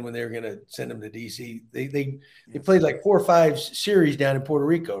tail end when they were going to send them to DC, they played like 4 or 5 series down in Puerto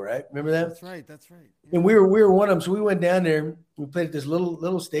Rico, right? Remember that? That's right. Yeah. And we were one of them, so we went down there. We played at this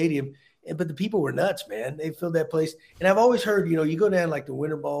little stadium, but the people were nuts, man. They filled that place. And I've always heard, you go down like the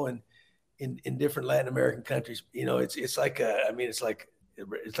winter ball and in different Latin American countries, it's like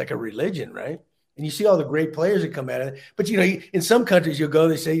a religion, right? And you see all the great players that come out of it. But, in some countries you'll go,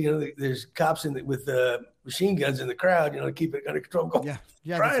 they say, there's cops with machine guns in the crowd, to keep it under control. Yeah,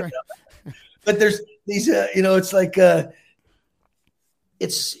 that's right. But there's these, it's like,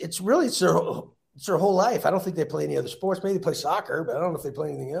 it's really their whole life. I don't think they play any other sports. Maybe they play soccer, but I don't know if they play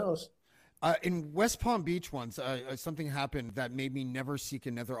anything else. In West Palm Beach once, something happened that made me never seek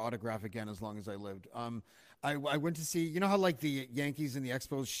another autograph again as long as I lived. I went to see, how like the Yankees and the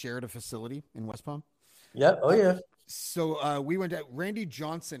Expos shared a facility in West Palm? Yeah. Oh, yeah. So we went to Randy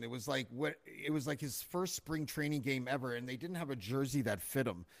Johnson. It was like his first spring training game ever, and they didn't have a jersey that fit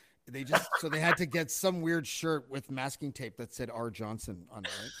him. So they had to get some weird shirt with masking tape that said R. Johnson on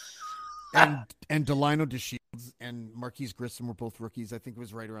it, right? And Delino DeShields and Marquise Grissom were both rookies. I think it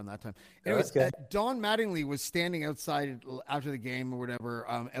was right around that time. Anyways, Don Mattingly was standing outside after the game or whatever,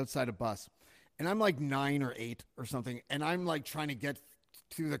 outside a bus. And I'm like 9 or 8 or something. And I'm like trying to get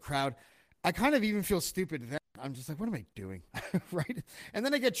through the crowd. I kind of even feel stupid then. I'm just like, what am I doing? Right. And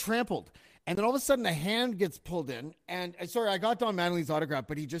then I get trampled. And then all of a sudden a hand gets pulled in. And sorry, I got Don Mattingly's autograph,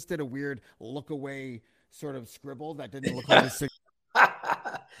 but he just did a weird look away sort of scribble that didn't look like a signature.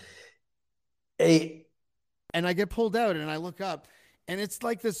 Hey. And I get pulled out and I look up and it's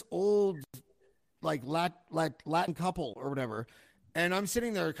like this old, like Latin couple or whatever. And I'm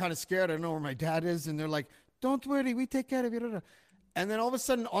sitting there kind of scared. I don't know where my dad is. And they're like, don't worry, we take care of you. And then all of a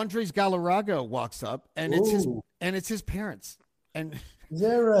sudden, Andres Galarraga walks up and it's his parents. And is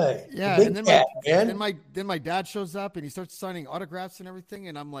that right? Yeah. And then my dad shows up and he starts signing autographs and everything.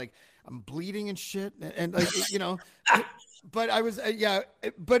 And I'm like, I'm bleeding and shit. And like, but I was,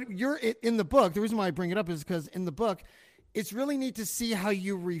 but you're in the book. The reason why I bring it up is because in the book, it's really neat to see how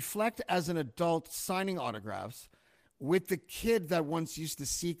you reflect as an adult signing autographs with the kid that once used to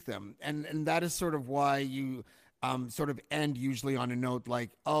seek them. And that is sort of why you sort of end usually on a note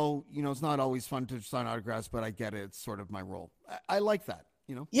like, oh, it's not always fun to sign autographs, but I get it. It's sort of my role. I like that,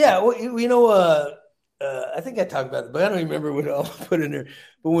 Yeah. Well, I think I talked about it, but I don't even remember what I'll put in there.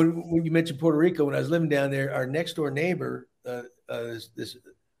 But when you mentioned Puerto Rico, when I was living down there, our next door neighbor, this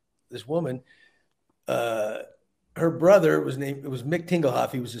woman, her brother was Mick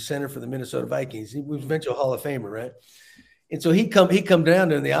Tingelhoff. He was the center for the Minnesota Vikings. He was eventual Hall of Famer, right? And so he come down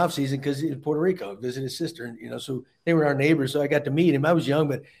there in the off season because he's in Puerto Rico, visit his sister, and so they were our neighbors. So I got to meet him. I was young,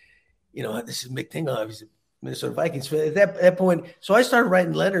 but this is Mick Tingelhoff. He's a Minnesota Vikings fan. At that point, so I started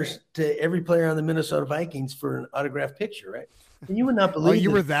writing letters to every player on the Minnesota Vikings for an autographed picture, right? And you would not believe. Oh,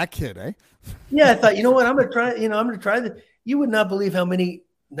 you were that kid, eh? Yeah, I thought, what, I'm gonna try. I'm gonna try that. You would not believe how many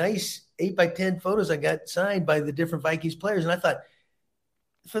nice 8x10 photos I got signed by the different Vikings players, and I thought,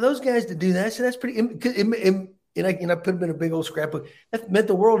 for those guys to do that, so that's pretty. And I put them in a big old scrapbook. That meant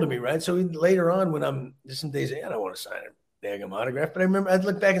the world to me, right? So later on, when I'm just some days, I don't want to sign a daggum autograph. But I remember I'd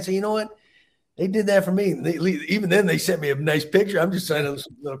look back and say, you know what? They did that for me. Even then, they sent me a nice picture. I'm just signing a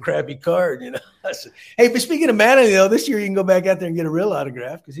little crappy card, Said, hey, but speaking of Manning, this year you can go back out there and get a real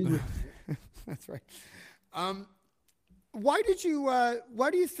autograph because he's. That's right. Why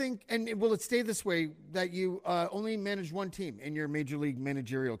do you think, and will it stay this way, that you only managed one team in your major league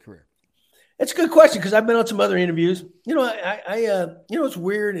managerial career? That's a good question because I've been on some other interviews. It's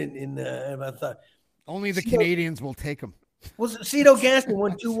weird, and I thought only the Canadians will take them. Well, Cito Gaston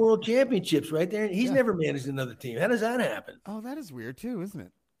won 2 world championships right there, and he's never managed another team. How does that happen? Oh, that is weird too, isn't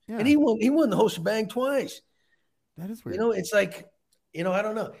it? Yeah. And he won the whole shebang twice. That is weird. It's like, I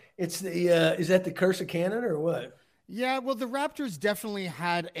don't know. It's the is that the curse of Canada or what? Yeah, well, the Raptors definitely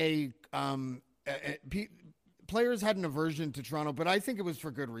had players had an aversion to Toronto, but I think it was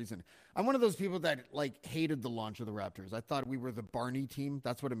for good reason. I'm one of those people that hated the launch of the Raptors. I thought we were the Barney team.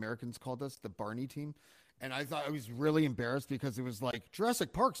 That's what Americans called us, the Barney team. And I thought I was really embarrassed because it was like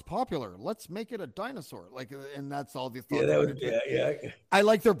Jurassic Park's popular. Let's make it a dinosaur. And that's all the thought. Yeah. I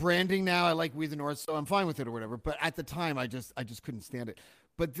like their branding now. I like We the North, so I'm fine with it or whatever. But at the time, I just couldn't stand it.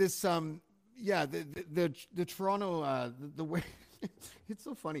 But this, the Toronto, the way it's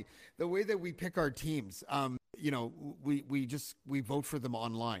so funny the way that we pick our teams. We vote for them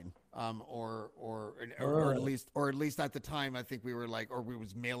online, or at least at the time, I think we were we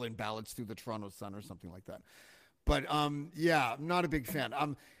was mail-in ballots through the Toronto Sun or something like that. But I'm not a big fan.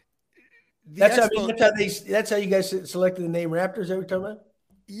 That's how you guys selected the name Raptors. Is that what you're talking about?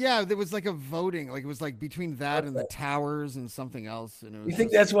 Yeah, there was a voting, it was between that and the Towers and something else. And you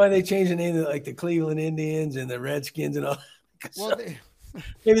think that's why they changed the name to the Cleveland Indians and the Redskins and all? Well,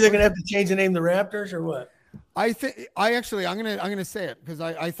 maybe they're gonna have to change the name to the Raptors or what? I'm gonna say it because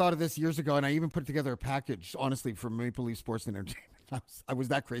I thought of this years ago, and I even put together a package, honestly, for Maple Leaf Sports and Entertainment. I was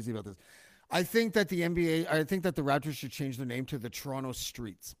that crazy about this. I think that the Raptors should change their name to the Toronto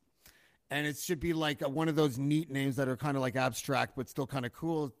Streets. And it should be one of those neat names that are kind of abstract, but still kind of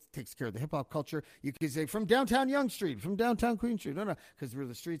cool. It takes care of the hip hop culture. You could say from downtown Yonge Street, from downtown Queen Street. No, because we're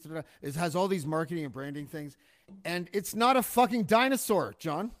the streets. It has all these marketing and branding things. And it's not a fucking dinosaur,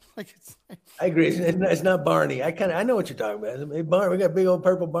 John. I agree. It's not Barney. I know what you're talking about. Hey, Barney, we got big old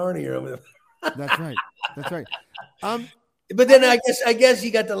purple Barney here over there. That's right. But then I guess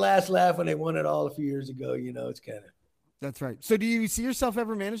you got the last laugh when they won it all a few years ago. It's kind of. That's right. So do you see yourself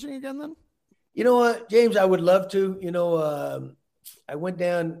ever managing again then? You know what, James, I would love to. I went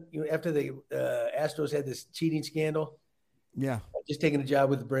down after the Astros had this cheating scandal. Yeah. Just taking a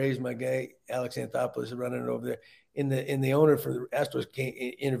job with the Braves. My guy, Alex Anthopoulos, is running it over there. And the owner for the Astros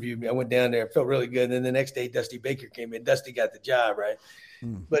interviewed me. I went down there. I felt really good. And then the next day, Dusty Baker came in. Dusty got the job, right?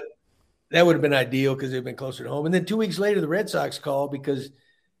 But that would have been ideal because they've been closer to home. And then 2 weeks later, the Red Sox called because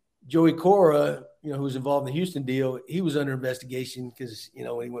Joey Cora, who was involved in the Houston deal, he was under investigation because,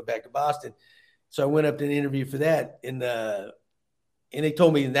 when he went back to Boston. So I went up to an interview for that. And they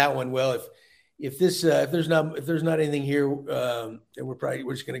told me in that one, well, if there's not anything here, and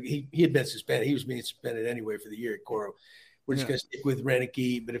we're just going to, he had been suspended. He was being suspended anyway for the year at Coro. We're just going to stick with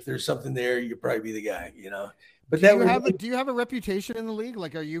Renicky. But if there's something there, you'll probably be the guy, But do you have a reputation in the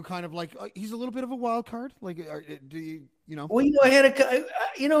league? Are you kind of he's a little bit of a wild card? Do you, Well, I had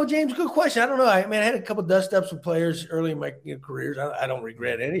James, good question. I don't know. I had a couple dust ups with players early in my careers. I don't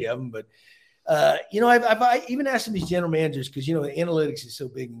regret any of them, but I've even asked some of these general managers because analytics is so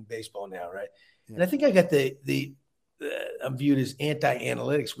big in baseball now, right? Yeah. And I think I got I'm viewed as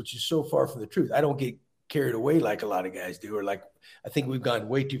anti-analytics, which is so far from the truth. I don't get carried away like a lot of guys do, or I think we've gone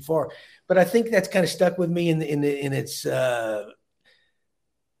way too far. But I think that's kind of stuck with me in its. I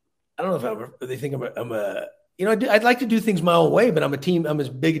don't know if they think I'm a I'd like to do things my own way, but I'm as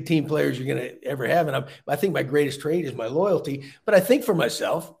big a team player as you're going to ever have. And I think my greatest trait is my loyalty, but I think for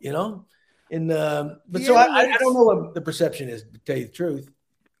myself, and, but so I don't know what the perception is, to tell you the truth.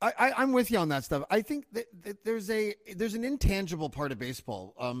 I'm with you on that stuff. I think that there's an intangible part of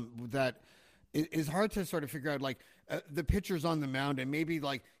baseball that is hard to sort of figure out. Like the pitcher's on the mound, and maybe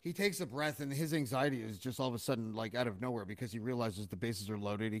like he takes a breath, and his anxiety is just all of a sudden like out of nowhere because he realizes the bases are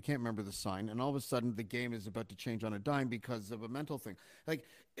loaded. He can't remember the sign, and all of a sudden the game is about to change on a dime because of a mental thing. Like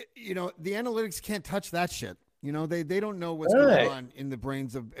the analytics can't touch that shit. They don't know what's going on in the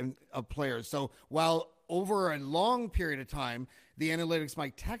brains of players. So while over a long period of time, the analytics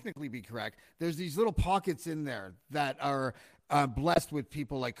might technically be correct, there's these little pockets in there that are blessed with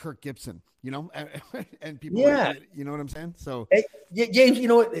people like Kirk Gibson, and people, like, you know what I'm saying? So, hey, James, you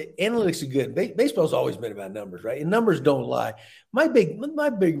know what? Analytics are good. Baseball's always been about numbers, right? And numbers don't lie. My big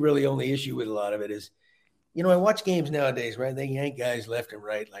really only issue with a lot of it is, I watch games nowadays, right? They yank guys left and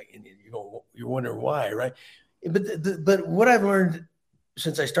right, like, and you're wondering why, right? But what I've learned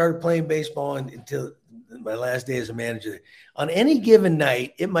since I started playing baseball until my last day as a manager, on any given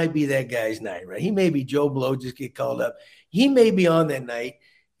night, it might be that guy's night, right? He may be Joe Blow, just get called up. He may be on that night,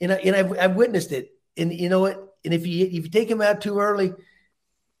 and I've witnessed it. And you know what? And if you take him out too early,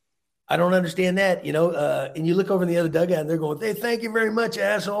 I don't understand that, and you look over in the other dugout and they're going, "Hey, thank you very much,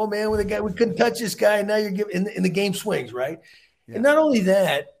 asshole, man. We couldn't touch this guy, and now you're giving, and the game swings, right?" Yeah. And not only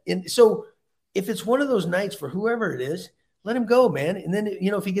that, and so if it's one of those nights for whoever it is, let him go, man. And then,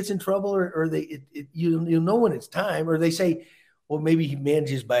 if he gets in trouble or you'll know when it's time, or they say, well, maybe he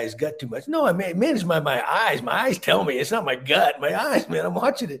manages by his gut too much. No, I manage by my eyes. My eyes tell me. It's not my gut. My eyes, man. I'm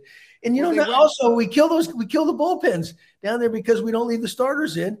watching it. And, also we kill the bullpens down there because we don't leave the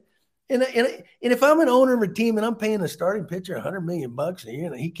starters in. And if I'm an owner of a team and I'm paying a starting pitcher $100 million a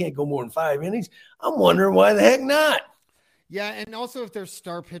year and he can't go more than 5 innings, I'm wondering why the heck not. Yeah, and also if they're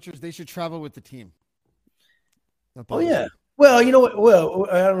star pitchers, they should travel with the team. Oh, yeah. Well, you know what? Well,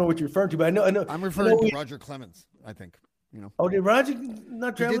 I don't know what you're referring to, but I know. I'm referring to Roger Clemens, I think. Oh, did Roger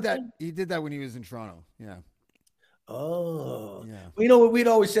not travel? He did that when he was in Toronto. Yeah. Oh. Yeah. Well, we'd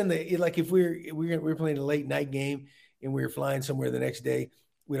always send if we were playing a late night game and we were flying somewhere the next day,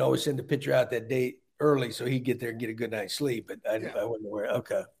 we'd always send the pitcher out that day early so he'd get there and get a good night's sleep. But I wasn't aware.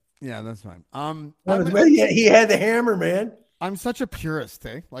 Okay. Yeah, that's fine. He had the hammer, man. I'm such a purist,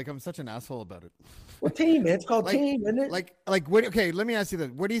 eh? Like I'm such an asshole about it. What team, man? It's called team, isn't it? Like what? Okay, let me ask you this: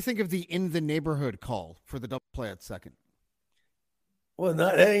 what do you think of the in the neighborhood call for the double play at second? Well,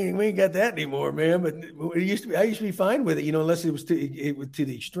 we ain't got that anymore, man. But I used to be fine with it, unless it was to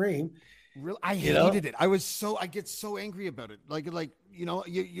the extreme. Really, I hated it. I get so angry about it.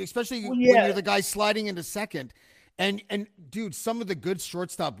 You especially when you're the guy sliding into second, and dude, some of the good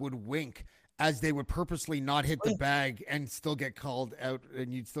shortstop would wink as they would purposely not hit the bag and still get called out,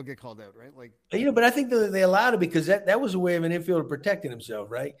 and you'd still get called out, right? Like, but I think that they allowed it because that was a way of an infielder protecting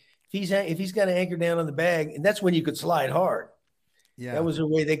himself, right? If he's got to anchor down on the bag, and that's when you could slide hard. Yeah, that was a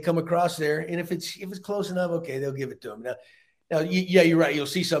way they come across there, and if it's close enough, okay, they'll give it to him. Now, you're right. You'll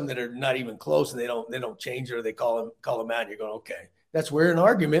see some that are not even close, and they don't change it, or they call them out. And you're going, okay, that's where an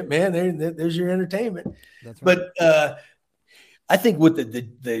argument, man. There's your entertainment. That's right. But I think what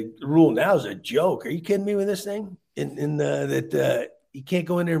the rule now is a joke. Are you kidding me with this thing? That you can't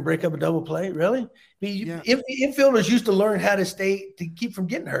go in there and break up a double play, really? Infielders used to learn how to keep from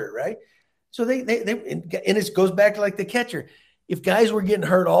getting hurt, right? So and it goes back to like the catcher. If guys were getting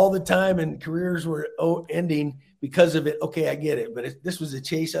hurt all the time and careers were ending because of it, okay, I get it. But this was a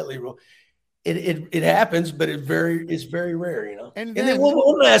Chase Utley rule. It happens, but it's very rare, And then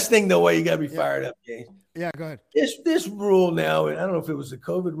one last thing though, why you got to be fired up, James. Yeah, go ahead. This rule now, and I don't know if it was the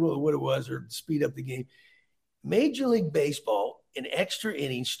COVID rule or what it was, or speed up the game. Major League Baseball, in extra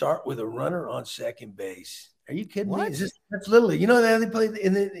innings, start with a runner on second base. Are you kidding me? That's literally, they play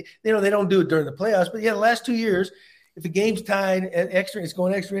they don't do it during the playoffs, but the last 2 years, if the game's tied at extra, it's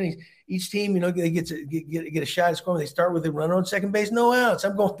going extra innings. Each team, they get a shot at scoring. They start with a runner on second base, no outs.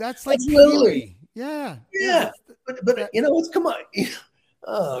 I'm going. That's literally, yeah. But it's come on.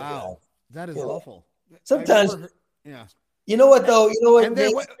 Oh, wow, God. That is awful. Sometimes, You know what though? You know what?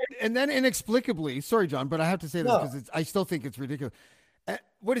 And then inexplicably, sorry, John, but I have to say this because I still think it's ridiculous.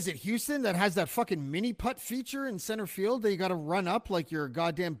 What is it, Houston, that has that fucking mini putt feature in center field that you got to run up like you're a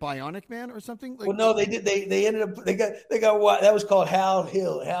goddamn bionic man or something? Like, well, no, they did. They ended up. They got what that was called Hal's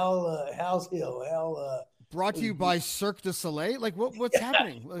Hill. Brought to you by Cirque du Soleil. Like what's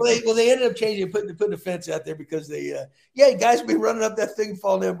happening? Like, Well, they ended up changing, putting a fence out there because they, guys be running up that thing,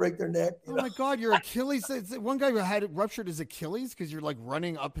 fall down, break their neck. Oh my God, your Achilles! One guy who had ruptured his Achilles because you're like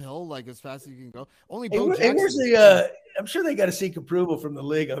running uphill like as fast as you can go. Only Bo Jackson. Where's the? I'm sure they got to seek approval from the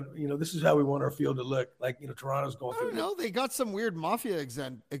league. This is how we want our field to look. Like Toronto's going through. I don't know. They got some weird mafia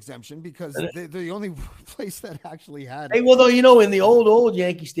exemption because they're the only place that actually had. Hey, well, though, in the old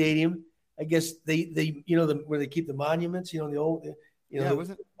Yankee Stadium, I guess they where they keep the monuments. The old.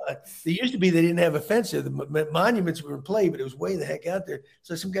 Was it? They used to be they didn't have a fence there. The monuments were in play, but it was way the heck out there.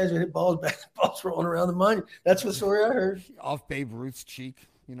 So some guys would hit balls rolling around the monument. That's the story I heard. Off Babe Ruth's cheek,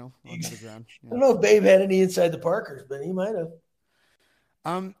 onto the ground. Yeah. I don't know if Babe had any inside the Parkers, but he might have.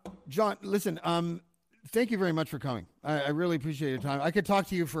 John, listen, thank you very much for coming. I really appreciate your time. I could talk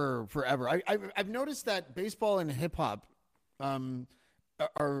to you for forever. I've noticed that baseball and hip hop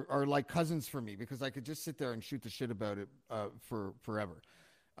are like cousins for me because I could just sit there and shoot the shit about it for forever.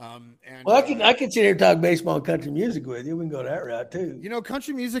 I can sit here and talk baseball and country music with you. We can go that route too.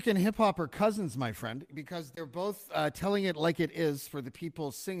 Country music and hip hop are cousins, my friend, because they're both telling it like it is for the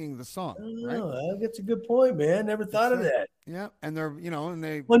people singing the song. Right? That's a good point, man. Never thought of that. Yeah, and they're and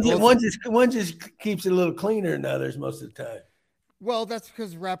they one just keeps it a little cleaner than others most of the time. Well, that's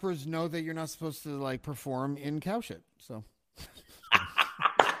because rappers know that you're not supposed to like perform in cow shit. So.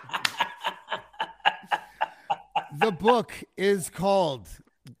 The book is called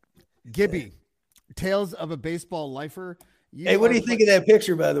Gibby, Tales of a Baseball Lifer. Hey, what do you think of that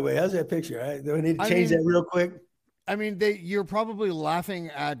picture, by the way? How's that picture? Do I need to change that real quick? I mean, you're probably laughing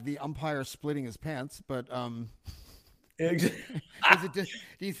at the umpire splitting his pants, but do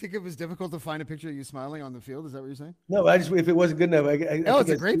you think it was difficult to find a picture of you smiling on the field? Is that what you're saying? No, if it wasn't good enough, it's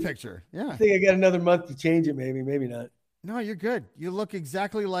a great picture. Yeah, I think I got another month to change it. Maybe not. No, you're good. You look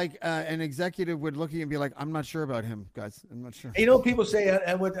exactly like an executive would look at you and be like, "I'm not sure about him, guys. I'm not sure." People say,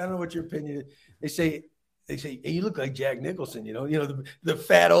 I don't know what your opinion is. They say, hey, you look like Jack Nicholson. The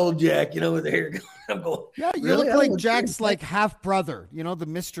fat old Jack. With the hair. I'm going. Yeah, you look like Jack's like half brother. The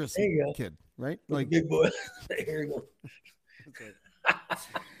mistress kid, right? Like big boy. There you go.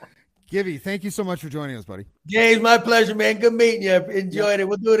 Gibby, thank you so much for joining us, buddy. James, my pleasure, man. Good meeting you. Enjoyed it.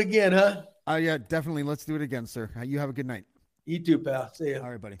 We'll do it again, huh? Yeah, definitely. Let's do it again, sir. You have a good night. You too, pal. See ya.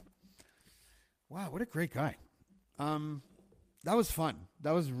 All right, buddy. Wow, what a great guy. That was fun.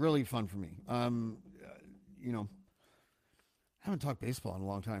 That was really fun for me. I haven't talked baseball in a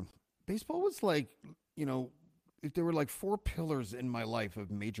long time. Baseball was like, if there were like 4 pillars in my life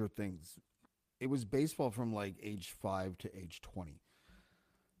of major things, it was baseball from like age 5 to age 20.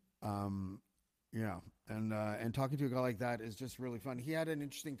 And talking to a guy like that is just really fun. He had an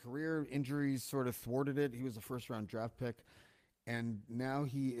interesting career. Injuries sort of thwarted it. He was a first-round draft pick, and now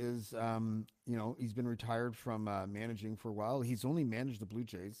he is, he's been retired from managing for a while. He's only managed the Blue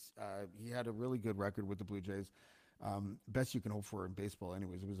Jays. He had a really good record with the Blue Jays. Best you can hope for in baseball,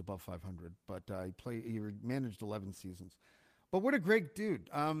 anyways. It was above 500, but he managed 11 seasons. But what a great dude.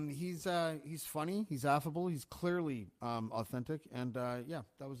 He's funny. He's affable. He's clearly authentic, and that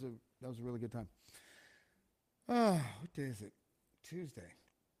was a really good time. What day is it? Tuesday.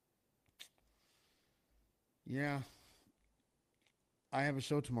 Yeah. I have a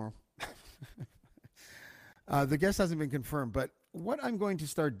show tomorrow. The guest hasn't been confirmed, but what I'm going to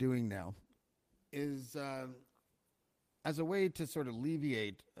start doing now is, as a way to sort of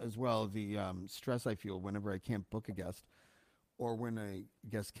alleviate as well the stress I feel whenever I can't book a guest or when a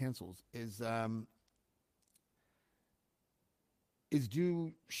guest cancels, is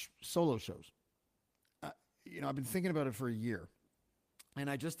do solo shows. I've been thinking about it for a year, and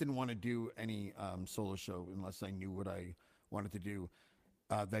I just didn't want to do any solo show unless I knew what I wanted to do.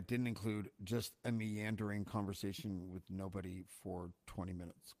 That didn't include just a meandering conversation with nobody for 20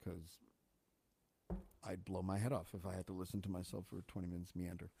 minutes, because I'd blow my head off if I had to listen to myself for 20 minutes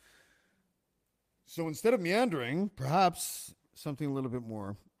meander. So instead of meandering, perhaps something a little bit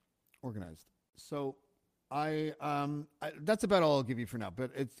more organized. So that's about all I'll give you for now,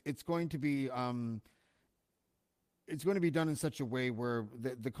 but it's going to be done in such a way where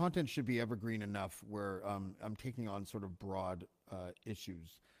the content should be evergreen enough where I'm taking on sort of broad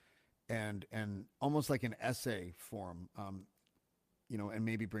issues and almost like an essay form, and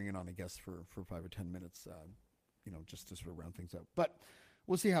maybe bringing on a guest for 5 or 10 minutes, just to sort of round things out. But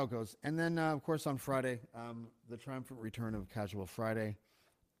we'll see how it goes. And then, of course, on Friday, the triumphant return of Casual Friday.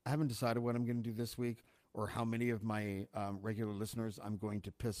 I haven't decided what I'm going to do this week or how many of my regular listeners I'm going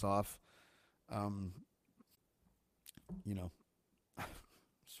to piss off.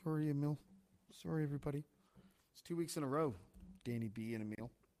 Sorry, Emil. Sorry, everybody. It's 2 weeks in a row, Danny B and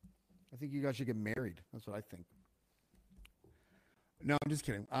Emil. I think you guys should get married. That's what I think. No, I'm just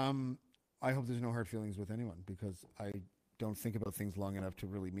kidding. I hope there's no hard feelings with anyone because I don't think about things long enough to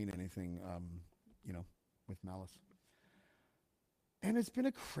really mean anything, with malice. And it's been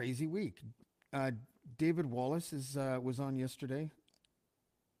a crazy week. David Wallace was on yesterday.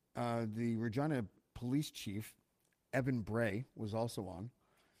 The Regina Police Chief, Evan Bray, was also on.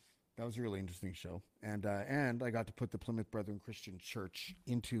 That was a really interesting show. And I got to put the Plymouth Brethren Christian Church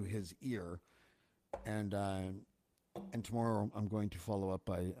into his ear. And tomorrow I'm going to follow up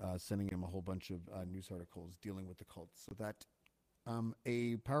by sending him a whole bunch of news articles dealing with the cult, so that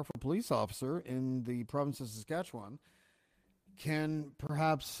a powerful police officer in the province of Saskatchewan can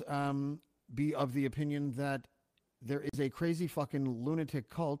perhaps be of the opinion that there is a crazy fucking lunatic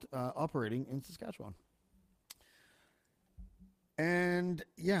cult operating in Saskatchewan. And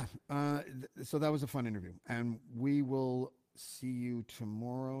so that was a fun interview. And we will see you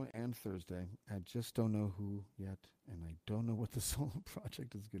tomorrow and Thursday. I just don't know who yet, and I don't know what the solo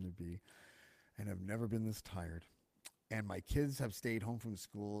project is going to be. And I've never been this tired. And my kids have stayed home from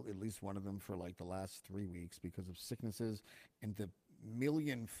school, at least one of them, for like the last 3 weeks because of sicknesses and the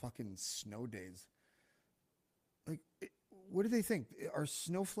million fucking snow days. Like, what do they think? Are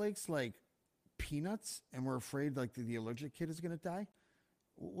snowflakes like peanuts, and we're afraid like the allergic kid is going to die?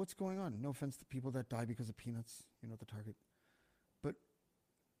 What's going on? No offense to people that die because of peanuts, at the Target. But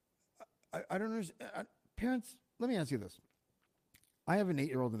I don't understand. Parents, let me ask you this. I have an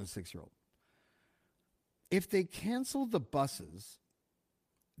 8-year-old and a 6-year-old. If they cancel the buses,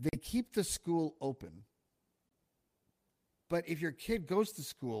 they keep the school open. But if your kid goes to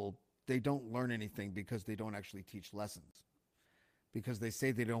school, they don't learn anything because they don't actually teach lessons. Because they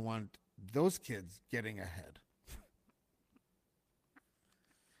say they don't want those kids getting ahead.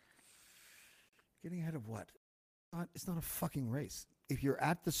 Getting ahead of what? It's not a fucking race. If you're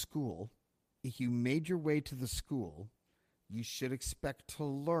at the school, if you made your way to the school, you should expect to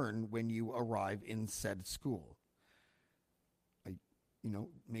learn when you arrive in said school.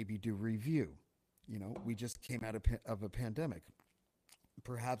 Maybe do review. We just came out of a pandemic.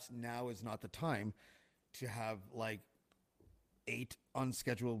 Perhaps now is not the time to have like 8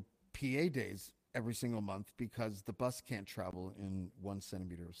 unscheduled PA days every single month because the bus can't travel in 1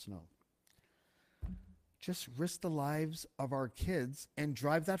 centimeter of snow. Just risk the lives of our kids and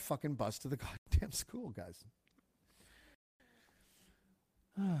drive that fucking bus to the goddamn school, guys.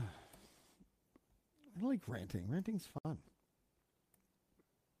 I don't like ranting. Ranting's fun.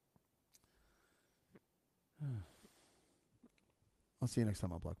 I'll see you next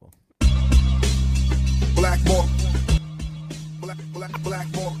time on Blackball. Blackball.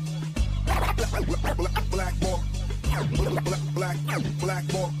 Blackball. Blackball.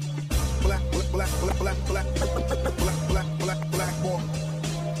 Blackball.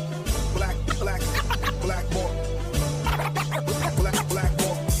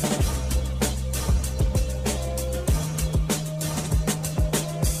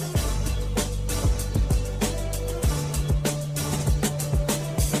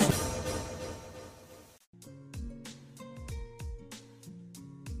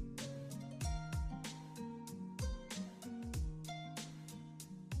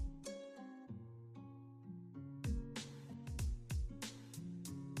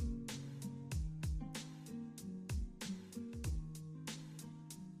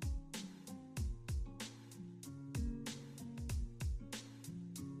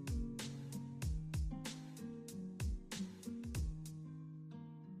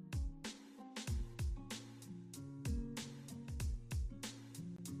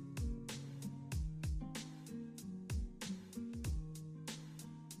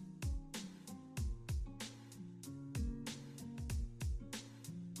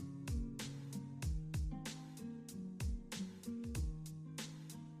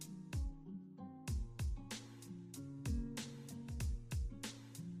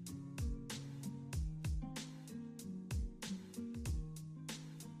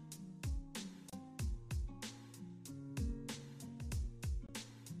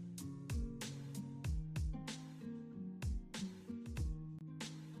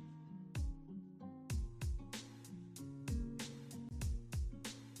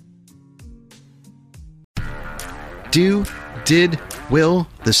 Do, Did, Will,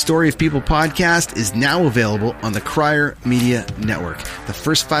 the Story of People podcast is now available on the Crier Media Network. The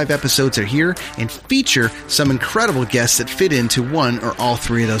first 5 episodes are here and feature some incredible guests that fit into one or all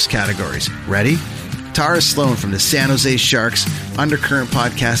 3 of those categories. Ready? Tara Sloan from the San Jose Sharks, Undercurrent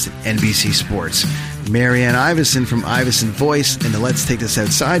podcast, and NBC Sports. Marianne Iveson from Iveson Voice and the Let's Take This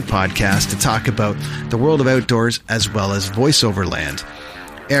Outside podcast to talk about the world of outdoors as well as voiceover land.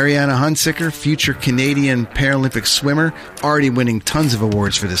 Ariana Hunsicker, future Canadian Paralympic swimmer, already winning tons of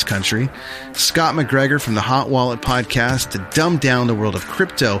awards for this country. Scott McGregor from the Hot Wallet podcast to dumb down the world of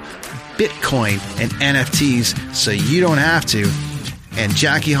crypto, Bitcoin, and NFTs so you don't have to. And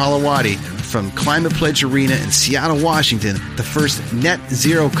Jackie Holowati from Climate Pledge Arena in Seattle, Washington, the first net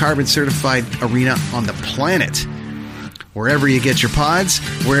zero carbon certified arena on the planet. Wherever you get your pods,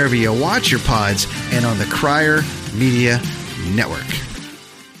 wherever you watch your pods, and on the Crier Media Network.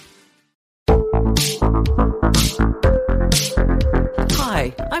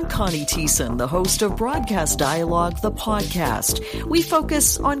 Hi, I'm Connie Thiessen, the host of Broadcast Dialogue, the podcast. We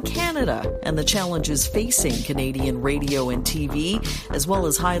focus on Canada and the challenges facing Canadian radio and TV, as well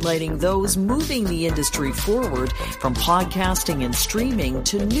as highlighting those moving the industry forward from podcasting and streaming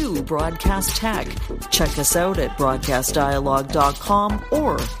to new broadcast tech. Check us out at broadcastdialogue.com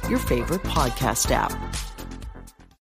or your favorite podcast app.